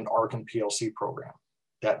would find ARC and PLC program.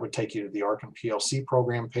 That would take you to the ARC and PLC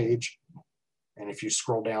program page. And if you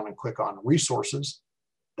scroll down and click on resources,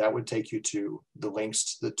 that would take you to the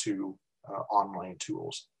links to the two online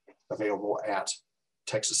tools available at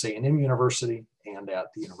Texas A&M University and at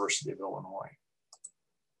the University of Illinois.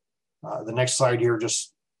 The next slide here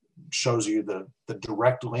just shows you the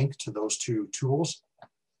direct link to those two tools.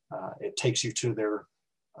 It takes you to their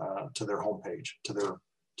homepage, to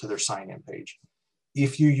their sign-in page.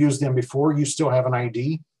 If you use them before, you still have an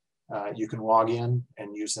ID. You can log in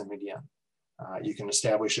and use them again. You can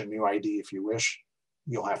establish a new ID if you wish.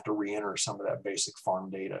 You'll have to re-enter some of that basic farm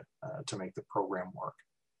data to make the program work.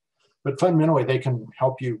 But fundamentally, they can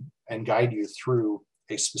help you and guide you through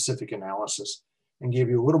a specific analysis and give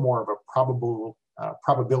you a little more of a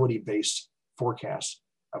probability-based forecast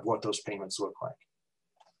of what those payments look like.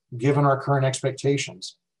 Given our current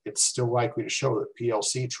expectations, it's still likely to show that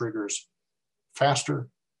PLC triggers faster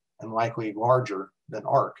and likely larger than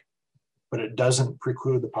ARC, but it doesn't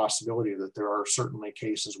preclude the possibility that there are certainly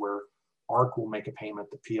cases where ARC will make a payment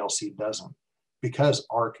that PLC doesn't, because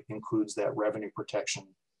ARC includes that revenue protection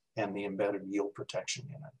and the embedded yield protection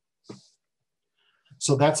in it.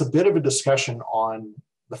 So that's a bit of a discussion on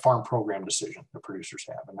the farm program decision the producers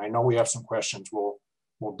have. And I know we have some questions. We'll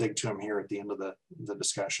dig to them here at the end of the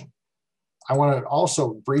discussion. I want to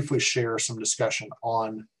also briefly share some discussion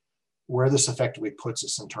on where this effectively puts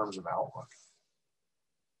us in terms of outlook.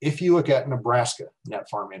 If you look at Nebraska net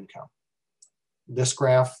farm income, this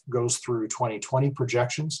graph goes through 2020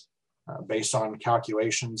 projections based on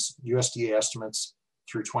calculations, USDA estimates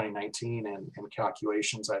through 2019 and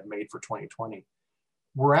calculations I've made for 2020.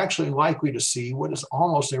 We're actually likely to see what is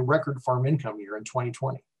almost a record farm income year in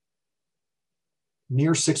 2020.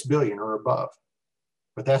 Near $6 billion or above,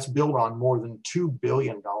 but that's built on more than $2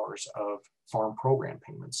 billion of farm program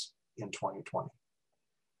payments in 2020.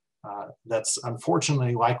 That's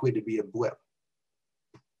unfortunately likely to be a blip.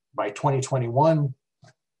 By 2021,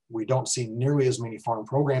 we don't see nearly as many farm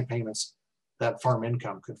program payments. That farm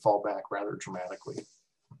income could fall back rather dramatically.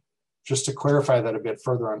 Just to clarify that a bit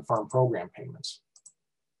further on farm program payments.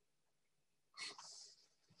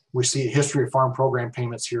 We see a history of farm program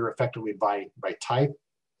payments here effectively by type.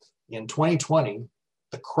 In 2020,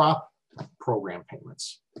 the crop program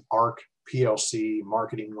payments, ARC, PLC,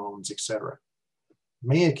 marketing loans, etc.,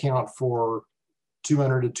 may account for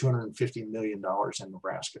 $200 to $250 million in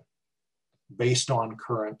Nebraska, based on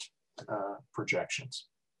current projections,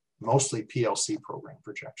 mostly PLC program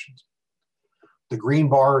projections. The green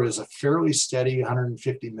bar is a fairly steady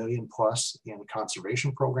 150 million plus in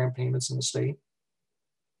conservation program payments in the state.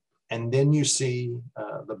 And then you see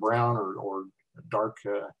the brown or dark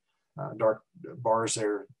bars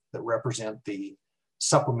there that represent the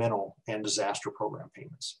supplemental and disaster program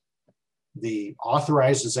payments. The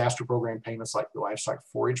authorized disaster program payments, like the livestock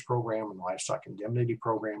forage program and the livestock indemnity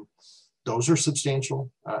program, those are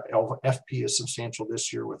substantial. FP is substantial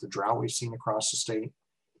this year with the drought we've seen across the state,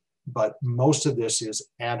 but most of this is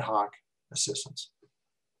ad hoc assistance.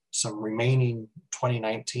 Some remaining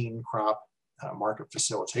 2019 crop market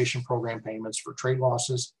facilitation program payments for trade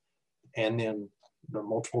losses, and then the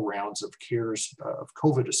multiple rounds of CARES of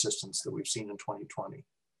COVID assistance that we've seen in 2020.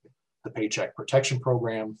 The Paycheck Protection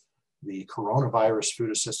Program, the Coronavirus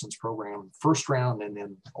Food Assistance Program, first round, and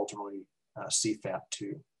then ultimately CFAP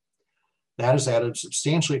 2. That has added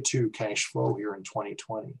substantially to cash flow here in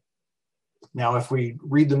 2020. Now, if we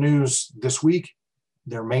read the news this week,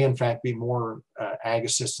 there may in fact be more ag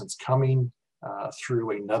assistance coming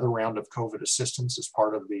through another round of COVID assistance as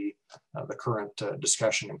part of the current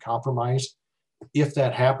discussion and compromise. If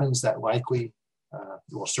that happens, that likely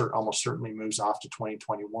will almost certainly moves off to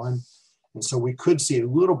 2021. And so we could see a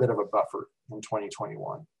little bit of a buffer in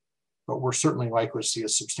 2021, but we're certainly likely to see a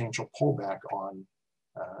substantial pullback on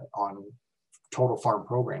total farm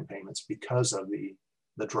program payments because of the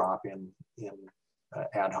drop in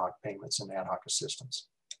ad hoc payments and ad hoc assistance.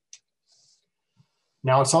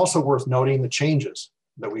 Now, it's also worth noting the changes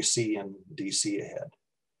that we see in DC ahead.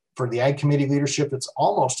 For the Ag Committee leadership, it's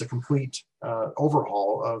almost a complete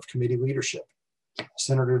overhaul of committee leadership.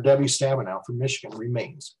 Senator Debbie Stabenow from Michigan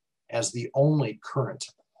remains as the only current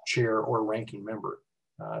chair or ranking member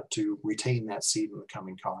to retain that seat in the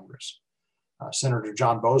coming Congress. Senator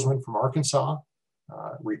John Boozman from Arkansas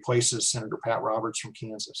replaces Senator Pat Roberts from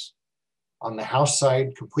Kansas. On the House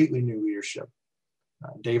side, completely new leadership.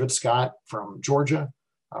 David Scott from Georgia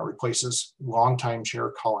replaces longtime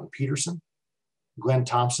chair Colin Peterson. Glenn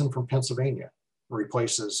Thompson from Pennsylvania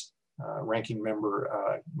replaces ranking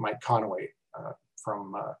member Mike Conaway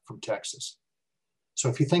from Texas. So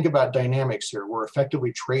if you think about dynamics here, we're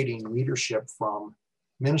effectively trading leadership from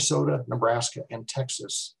Minnesota, Nebraska, and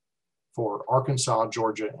Texas for Arkansas,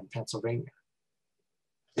 Georgia, and Pennsylvania.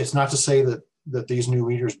 It's not to say that these new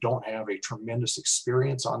leaders don't have a tremendous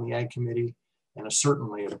experience on the Ag Committee and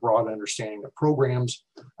certainly a broad understanding of programs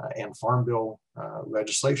and Farm Bill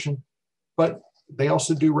legislation, but they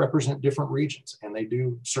also do represent different regions, and they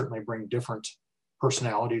do certainly bring different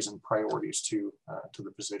personalities and priorities to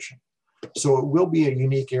the position. So it will be a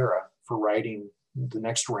unique era for writing the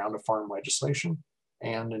next round of farm legislation,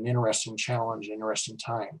 and an interesting challenge, interesting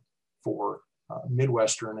time for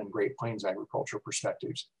Midwestern and Great Plains agricultural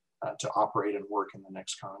perspectives to operate and work in the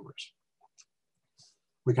next Congress.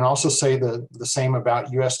 We can also say the same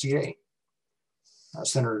about USDA.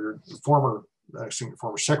 Former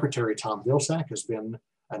Secretary Tom Vilsack has been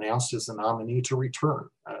announced as the nominee to return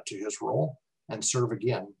to his role and serve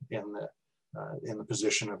again in the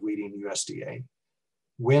position of leading USDA.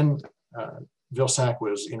 When Vilsack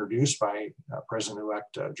was introduced by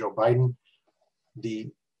President-elect Joe Biden,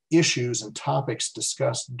 the issues and topics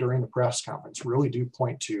discussed during the press conference really do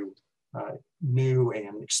point to new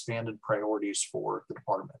and expanded priorities for the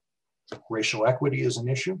department. Racial equity is an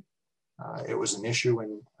issue. It was an issue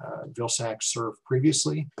when Vilsack served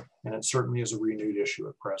previously, and it certainly is a renewed issue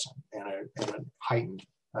at present, and a heightened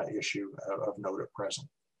issue of note at present.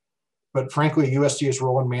 But frankly, USDA's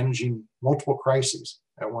role in managing multiple crises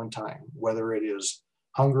at one time, whether it is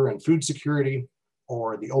hunger and food security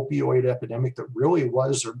or the opioid epidemic that really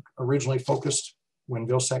was originally focused when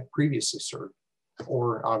Vilsack previously served,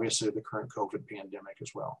 or obviously the current COVID pandemic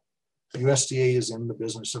as well. USDA is in the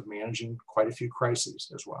business of managing quite a few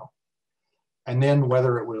crises as well. And then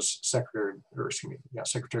whether it was Secretary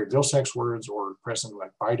Vilsack's words or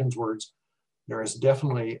President-elect Biden's words, there is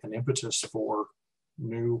definitely an impetus for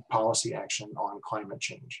new policy action on climate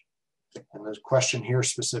change. And the question here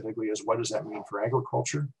specifically is, what does that mean for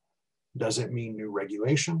agriculture? Does it mean new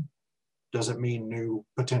regulation? Does it mean new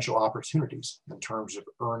potential opportunities in terms of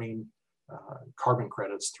earning carbon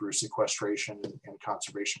credits through sequestration and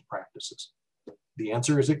conservation practices? The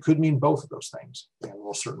answer is it could mean both of those things, and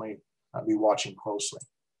we'll certainly be watching closely.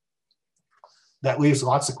 That leaves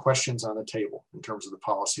lots of questions on the table in terms of the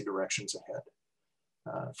policy directions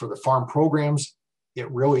ahead. For the farm programs, it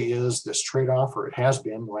really is this trade-off, or it has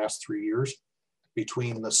been the last 3 years,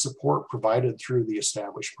 between the support provided through the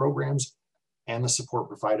established programs and the support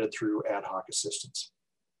provided through ad hoc assistance.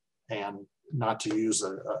 And not to use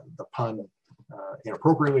the pun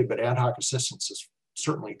inappropriately, but ad hoc assistance has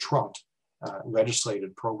certainly trumped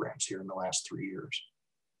legislated programs here in the last 3 years.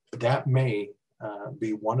 That may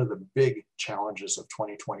be one of the big challenges of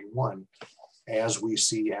 2021 as we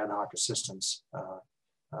see ad hoc assistance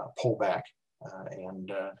pull back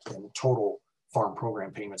and total farm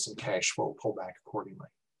program payments and cash flow pull back accordingly.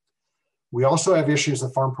 We also have issues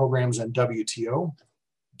with farm programs and WTO,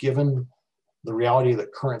 given the reality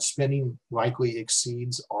that current spending likely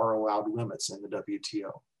exceeds our allowed limits in the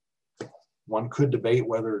WTO. One could debate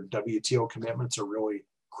whether WTO commitments are really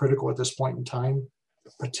critical at this point in time,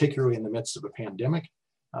 particularly in the midst of a pandemic,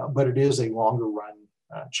 but it is a longer run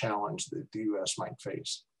challenge that the US might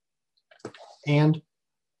face. And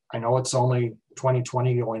I know it's only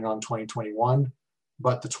 2020 going on 2021,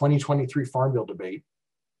 but the 2023 Farm Bill debate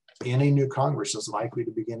in a new Congress is likely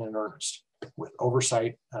to begin in earnest, with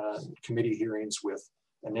oversight committee hearings with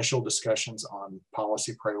initial discussions on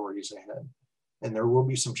policy priorities ahead. And there will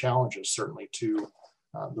be some challenges certainly to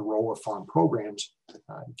the role of farm programs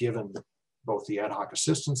given both the ad hoc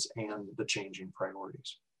assistance and the changing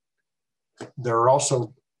priorities. There are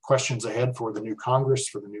also questions ahead for the new Congress,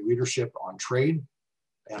 for the new leadership on trade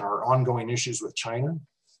and our ongoing issues with China.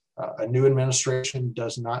 A new administration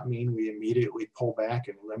does not mean we immediately pull back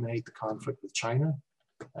and eliminate the conflict with China,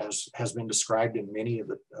 as has been described in many of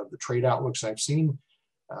the trade outlooks I've seen.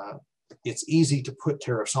 It's easy to put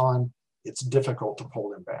tariffs on, it's difficult to pull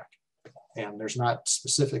them back. And there's not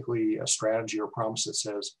specifically a strategy or promise that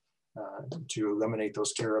says to eliminate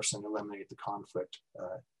those tariffs and eliminate the conflict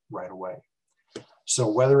right away. So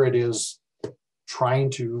whether it is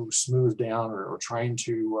trying to smooth down or trying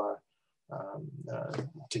to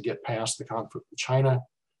get past the conflict with China,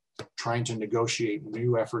 trying to negotiate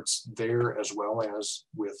new efforts there as well as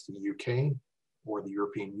with the UK or the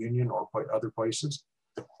European Union or other places,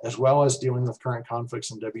 as well as dealing with current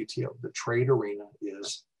conflicts in WTO. The trade arena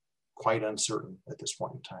is quite uncertain at this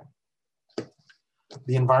point in time.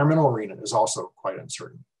 The environmental arena is also quite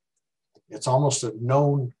uncertain. It's almost a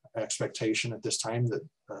known expectation at this time that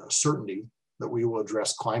certainty that we will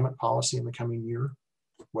address climate policy in the coming year,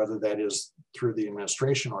 whether that is through the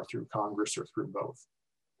administration or through Congress or through both.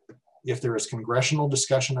 If there is congressional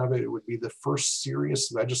discussion of it, it would be the first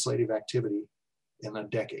serious legislative activity in a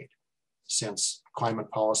decade since climate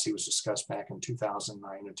policy was discussed back in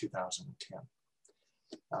 2009 and 2010.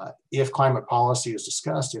 If climate policy is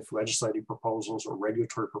discussed, if legislative proposals or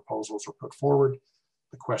regulatory proposals are put forward,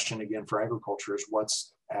 the question again for agriculture is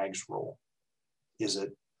what's ag's role? Is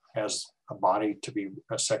it as a body to be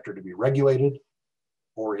a sector to be regulated,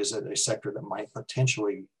 or is it a sector that might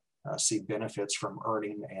potentially see benefits from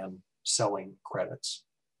earning and selling credits?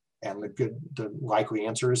 And the likely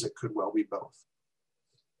answer is it could well be both.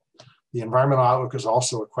 The environmental outlook is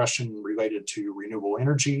also a question related to renewable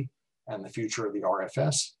energy and the future of the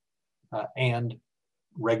RFS and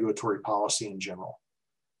regulatory policy in general.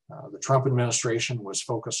 The Trump administration was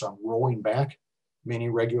focused on rolling back many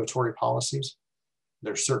regulatory policies.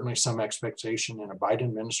 There's certainly some expectation in a Biden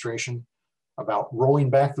administration about rolling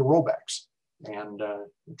back the rollbacks and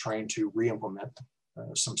trying to re-implement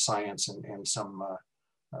some science and some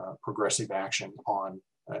progressive action on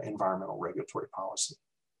environmental regulatory policy.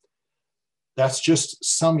 That's just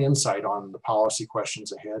some insight on the policy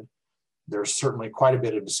questions ahead. There's certainly quite a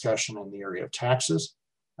bit of discussion in the area of taxes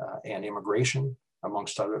and immigration,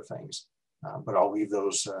 amongst other things. But I'll leave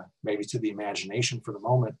those maybe to the imagination for the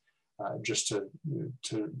moment, just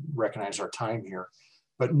to recognize our time here.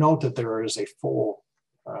 But note that there is a full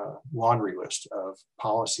laundry list of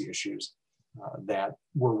policy issues that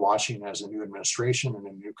we're watching as a new administration and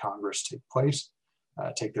a new Congress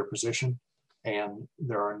take their position. And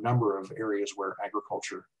there are a number of areas where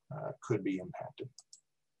agriculture could be impacted.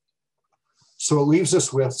 So it leaves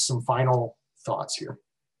us with some final thoughts here.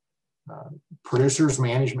 Producers'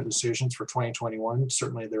 management decisions for 2021,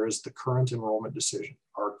 certainly there is the current enrollment decision,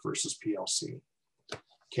 ARC versus PLC.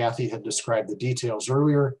 Kathy had described the details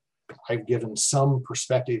earlier. I've given some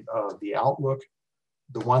perspective of the outlook.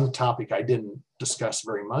 The one topic I didn't discuss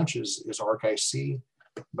very much is ARC-IC,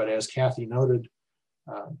 but as Kathy noted,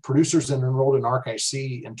 producers that enrolled in ARC-IC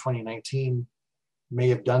in 2019 may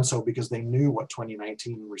have done so because they knew what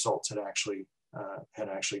 2019 results had actually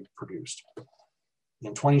produced.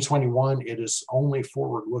 In 2021, it is only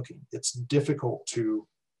forward-looking. It's difficult to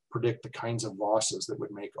predict the kinds of losses that would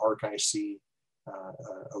make ARC-IC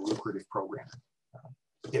a lucrative program.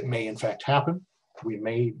 It may in fact happen, We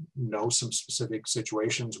may know some specific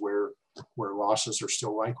situations where losses are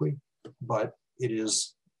still likely, but it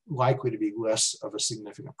is likely to be less of a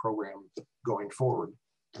significant program going forward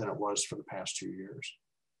than it was for the past 2 years.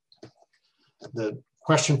 The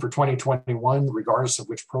question for 2021, regardless of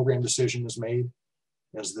which program decision is made,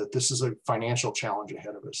 is that this is a financial challenge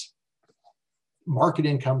ahead of us. Market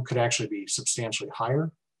income could actually be substantially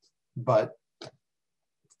higher, but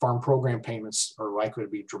farm program payments are likely to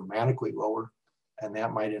be dramatically lower, and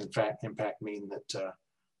that might in fact mean that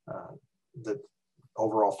the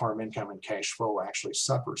overall farm income and cash flow actually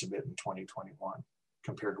suffers a bit in 2021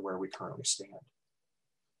 compared to where we currently stand.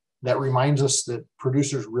 That reminds us that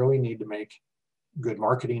producers really need to make good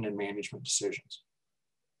marketing and management decisions.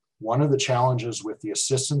 One of the challenges with the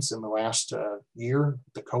assistance in the last year,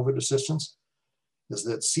 the COVID assistance, is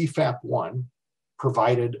that CFAP 1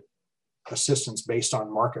 provided assistance based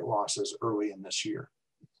on market losses early in this year.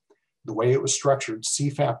 The way it was structured,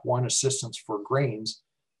 CFAP 1 assistance for grains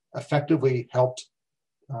effectively helped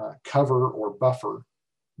cover or buffer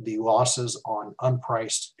the losses on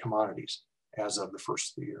unpriced commodities as of the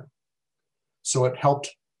first of the year. So it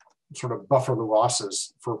helped sort of buffer the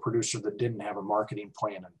losses for a producer that didn't have a marketing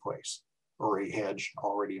plan in place or a hedge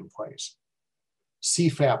already in place.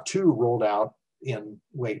 CFAP 2 rolled out in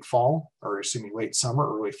late summer,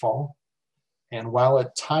 early fall. And while it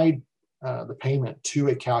tied the payment to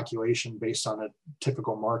a calculation based on a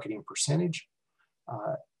typical marketing percentage,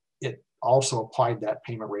 it also applied that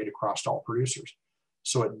payment rate across all producers.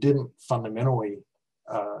 So it didn't fundamentally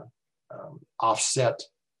offset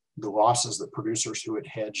the losses that producers who had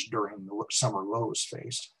hedged during the summer lows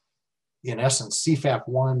faced. In essence, CFAP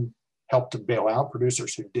 1 helped to bail out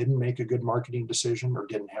producers who didn't make a good marketing decision or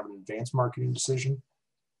didn't have an advanced marketing decision.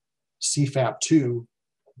 CFAP 2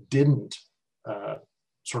 didn't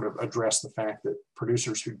sort of address the fact that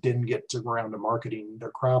producers who didn't get around to marketing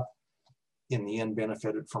their crop in the end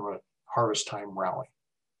benefited from a harvest time rally,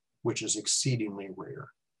 which is exceedingly rare.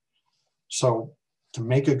 So to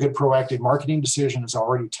make a good proactive marketing decision is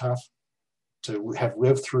already tough. To have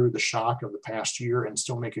lived through the shock of the past year and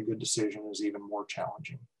still make a good decision is even more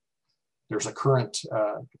challenging. There's a current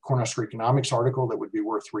Cornhusker Economics article that would be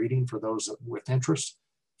worth reading for those with interest.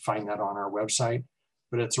 Find that on our website.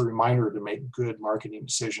 But it's a reminder to make good marketing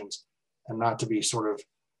decisions and not to be sort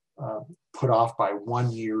of put off by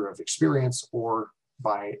 1 year of experience or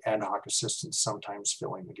by ad hoc assistance sometimes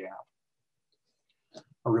filling the gap.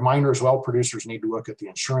 A reminder as well, producers need to look at the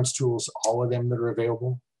insurance tools, all of them that are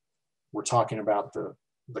available. We're talking about the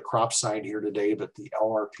crop side here today, but the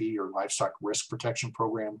LRP or Livestock Risk Protection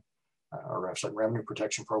Program or Livestock Revenue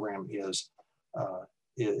Protection Program is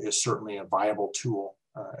certainly a viable tool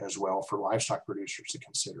as well for livestock producers to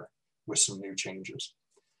consider with some new changes.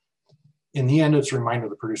 In the end, it's a reminder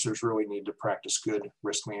that producers really need to practice good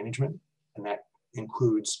risk management, and that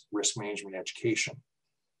includes risk management education.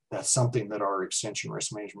 That's something that our Extension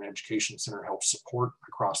Risk Management Education Center helps support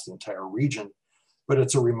across the entire region, but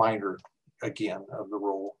it's a reminder, again, of the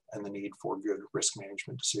role and the need for good risk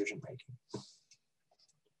management decision making.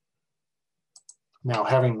 Now,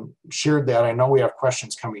 having shared that, I know we have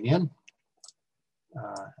questions coming in,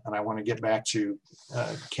 and I want to get back to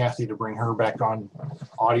Kathy to bring her back on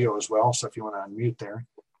audio as well, so if you want to unmute there.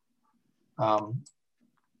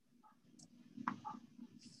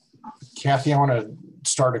 Kathy, I want to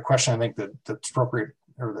start a question I think that's appropriate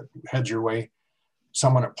or that heads your way.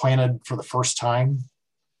 Someone that planted for the first time,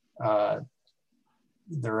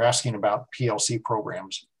 they're asking about PLC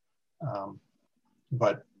programs,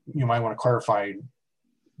 but you might want to clarify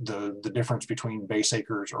the difference between base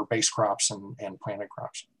acres or base crops and planted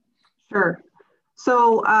crops. Sure.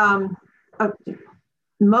 So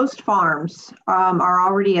most farms are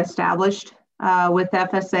already established with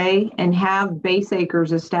FSA and have base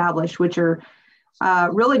acres established, which are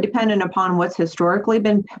really dependent upon what's historically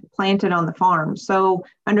been planted on the farm. So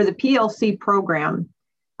under the PLC program,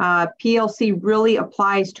 PLC really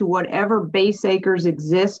applies to whatever base acres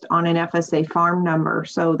exist on an FSA farm number.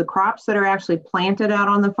 So the crops that are actually planted out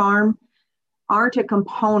on the farm aren't a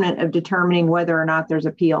component of determining whether or not there's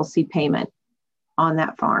a PLC payment on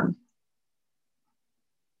that farm.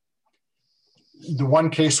 The one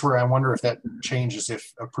case where I wonder if that changes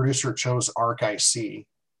if a producer chose ARC-IC.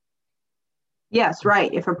 Yes,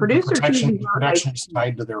 right. If a producer protection is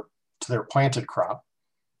tied to their planted crop.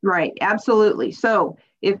 Right, absolutely. So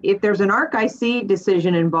if there's an ARC-IC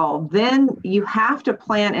decision involved, then you have to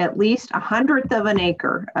plant at least 1/100th of an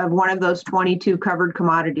acre of one of those 22 covered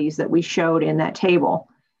commodities that we showed in that table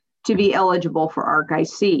to be eligible for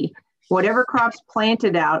ARC-IC. Whatever crops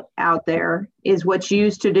planted out there is what's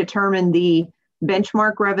used to determine the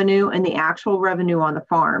benchmark revenue, and the actual revenue on the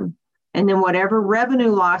farm. And then whatever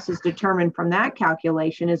revenue loss is determined from that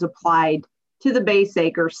calculation is applied to the base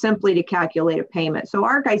acre simply to calculate a payment. So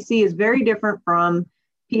ARC-IC is very different from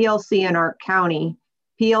PLC and ARC County.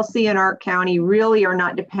 PLC and ARC County really are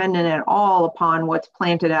not dependent at all upon what's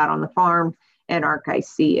planted out on the farm, and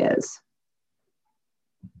ARC-IC is.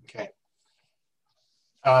 Okay.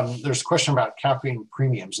 There's a question about calculating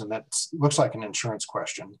premiums, and that looks like an insurance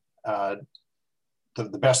question. The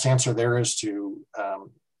best answer there is to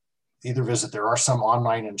either visit. There are some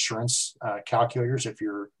online insurance calculators if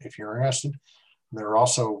you're interested.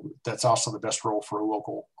 That's also the best role for a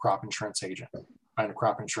local crop insurance agent. Find a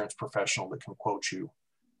crop insurance professional that can quote you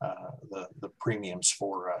the premiums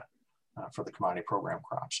for the commodity program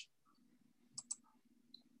crops.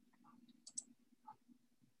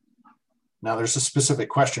 Now there's a specific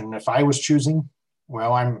question. If I was choosing,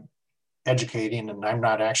 well, I'm educating and I'm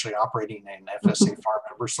not actually operating an FSA farm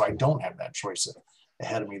member, so I don't have that choice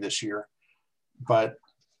ahead of me this year. But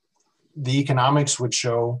the economics would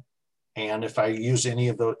show, and if I use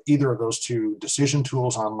either of those two decision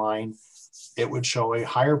tools online, it would show a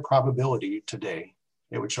higher probability today.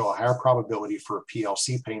 It would show a higher probability for a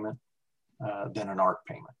PLC payment than an ARC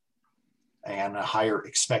payment, and a higher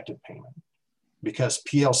expected payment, because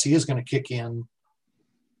PLC is going to kick in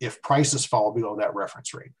if prices fall below that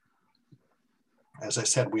reference rate. As I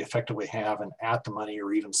said, we effectively have an at the money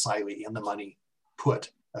or even slightly in the money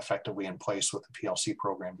put effectively in place with the PLC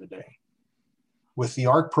program today. With the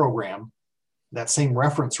ARC program, that same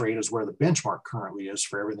reference rate is where the benchmark currently is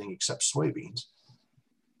for everything except soybeans.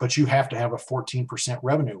 But you have to have a 14%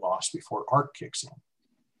 revenue loss before ARC kicks in.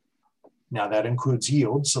 Now that includes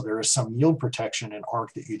yield, so there is some yield protection in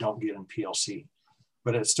ARC that you don't get in PLC,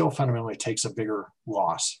 but it still fundamentally takes a bigger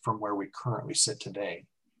loss from where we currently sit today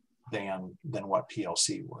than what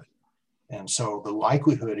PLC would. And so the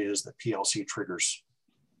likelihood is that PLC triggers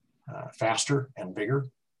faster and bigger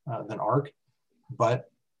than ARC, but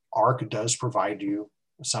ARC does provide you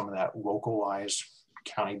some of that localized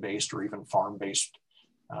county-based or even farm-based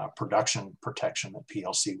production protection that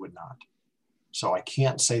PLC would not. So I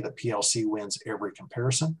can't say that PLC wins every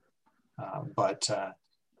comparison, but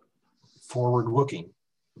forward-looking,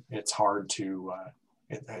 it's hard to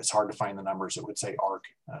find the numbers that would say ARC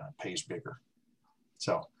pays bigger.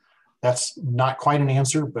 So that's not quite an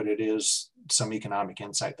answer, but it is some economic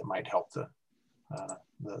insight that might help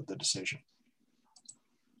the decision.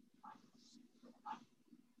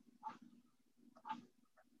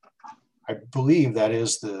 I believe that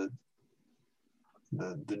is the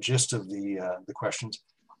gist of the questions.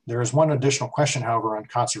 There is one additional question, however, on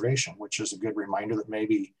conservation, which is a good reminder that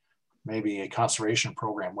maybe a conservation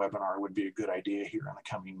program webinar would be a good idea here in the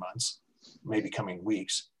coming months, maybe coming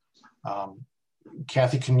weeks.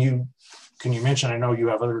 Kathy, can you mention? I know you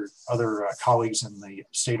have other colleagues in the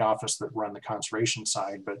state office that run the conservation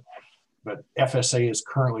side, but FSA is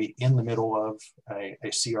currently in the middle of a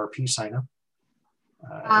CRP sign-up.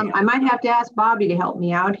 I might have to ask Bobby to help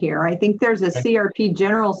me out here. I think there's a CRP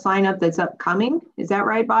general sign-up that's upcoming. Is that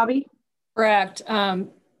right, Bobby? Correct.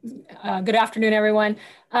 Good afternoon, everyone.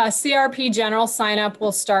 CRP general sign-up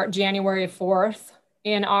will start January 4th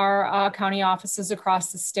in our county offices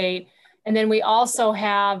across the state. And then we also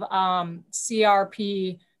have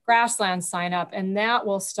CRP grassland sign-up, and that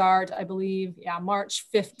will start, I believe, March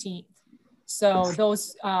 15th. So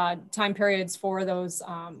those time periods for those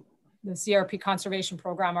the CRP conservation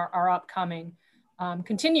program are upcoming.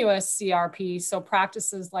 Continuous CRP, so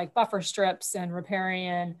practices like buffer strips and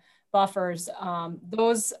riparian buffers,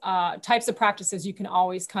 those types of practices, you can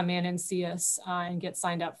always come in and see us and get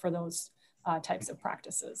signed up for those types of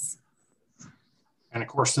practices. And of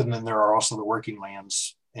course, then there are also the working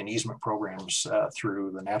lands and easement programs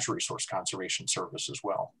through the Natural Resource Conservation Service as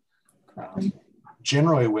well.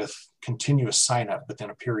 Generally with continuous sign up, but then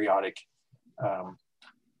a periodic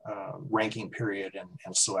ranking period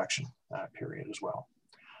and selection period as well.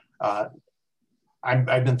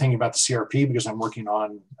 I've been thinking about the CRP because I'm working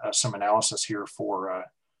on some analysis here for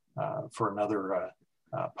another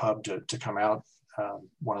pub to come out,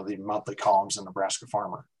 one of the monthly columns in Nebraska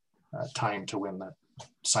Farmer, time to when the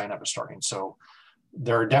sign up is starting. So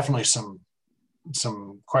there are definitely some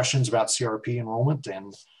questions about CRP enrollment,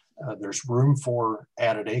 and there's room for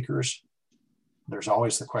added acres. There's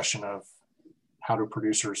always the question of how do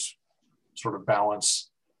producers sort of balance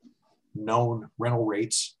known rental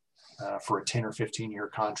rates for a 10 or 15 year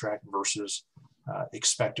contract versus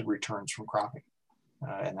expected returns from cropping.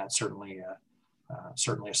 And that certainly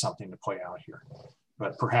is something to play out here.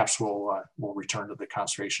 But perhaps we'll return to the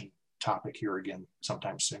conservation topic here again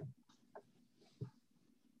sometime soon.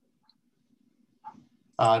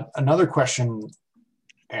 Another question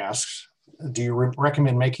asks, do you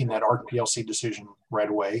recommend making that ARC PLC decision right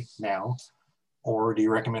away now, or do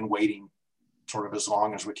you recommend waiting sort of as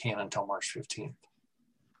long as we can until March 15th?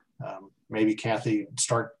 Maybe Kathy,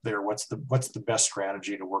 start there. What's the best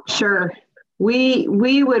strategy to work on? Sure. We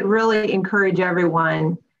would really encourage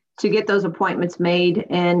everyone to get those appointments made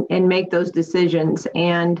and make those decisions.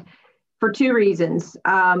 And for two reasons,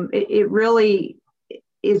 it really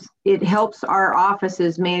it helps our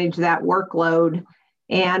offices manage that workload.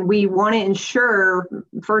 And we want to ensure,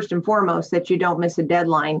 first and foremost, that you don't miss a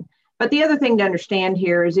deadline. But the other thing to understand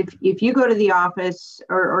here is if you go to the office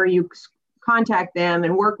or you contact them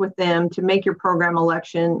and work with them to make your program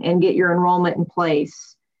election and get your enrollment in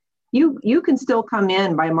place, you can still come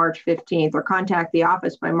in by March 15th or contact the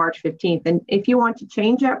office by March 15th. And if you want to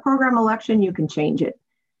change that program election, you can change it.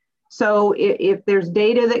 So if there's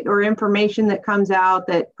data or information that comes out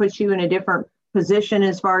that puts you in a different position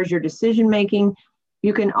as far as your decision making,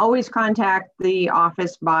 you can always contact the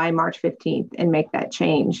office by March 15th and make that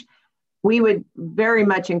change. We would very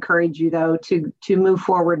much encourage you, though, to move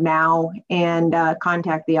forward now and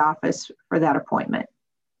contact the office for that appointment.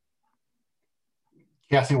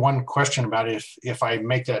 Kathy, one question about if I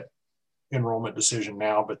make that enrollment decision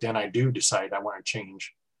now, but then I do decide I want to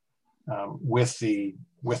change with the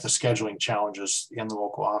scheduling challenges in the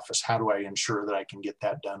local office, how do I ensure that I can get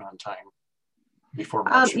that done on time before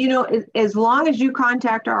March? As long as you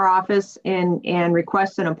contact our office and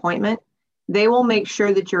request an appointment, they will make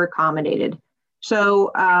sure that you're accommodated.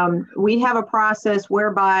 So we have a process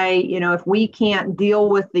whereby, if we can't deal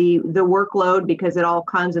with the workload because it all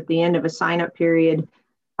comes at the end of a sign-up period,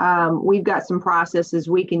 we've got some processes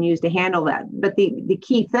we can use to handle that. But the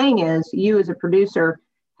key thing is you as a producer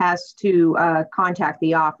has to contact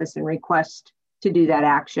the office and request to do that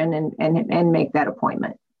action and make that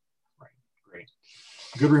appointment. Right, great.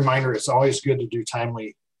 Good reminder, it's always good to do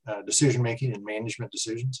timely decision-making and management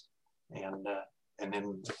decisions. And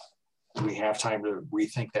then we have time to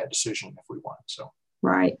rethink that decision if we want. So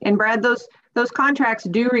right. And Brad, those contracts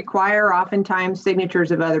do require oftentimes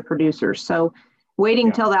signatures of other producers. So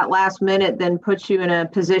waiting till that last minute then puts you in a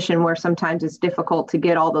position where sometimes it's difficult to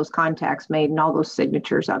get all those contacts made and all those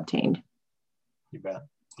signatures obtained. You bet.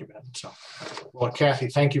 You bet. So, well, Kathy,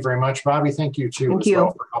 thank you very much. Bobby, thank you too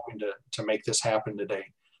well for helping to make this happen today.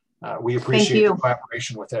 We appreciate the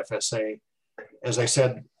collaboration with FSA. As I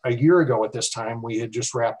said, a year ago at this time, we had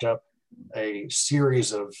just wrapped up a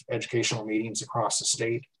series of educational meetings across the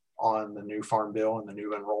state on the new Farm Bill and the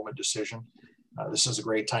new enrollment decision. This is a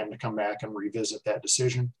great time to come back and revisit that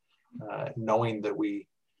decision, knowing that we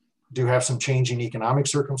do have some changing economic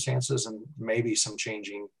circumstances and maybe some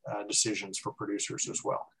changing decisions for producers as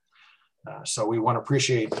well. So we want to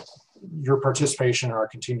appreciate your participation in our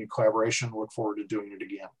continued collaboration. Look forward to doing it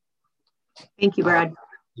again. Thank you, Brad.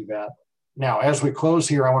 You bet. Now, as we close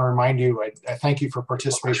here, I want to remind you, I thank you for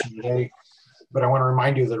participation today, but I want to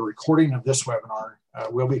remind you that a recording of this webinar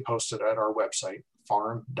will be posted at our website,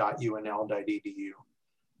 farm.unl.edu.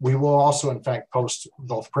 We will also, in fact, post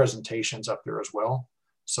both presentations up there as well,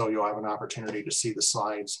 so you'll have an opportunity to see the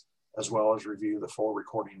slides as well as review the full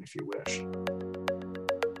recording if you wish.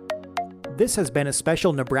 This has been a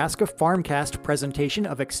special Nebraska Farmcast presentation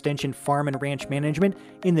of Extension Farm and Ranch Management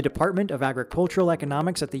in the Department of Agricultural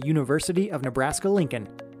Economics at the University of Nebraska-Lincoln.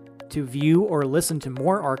 To view or listen to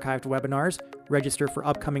more archived webinars, register for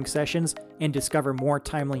upcoming sessions, and discover more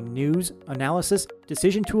timely news, analysis,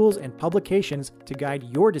 decision tools, and publications to guide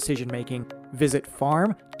your decision-making, visit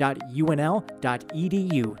farm.unl.edu.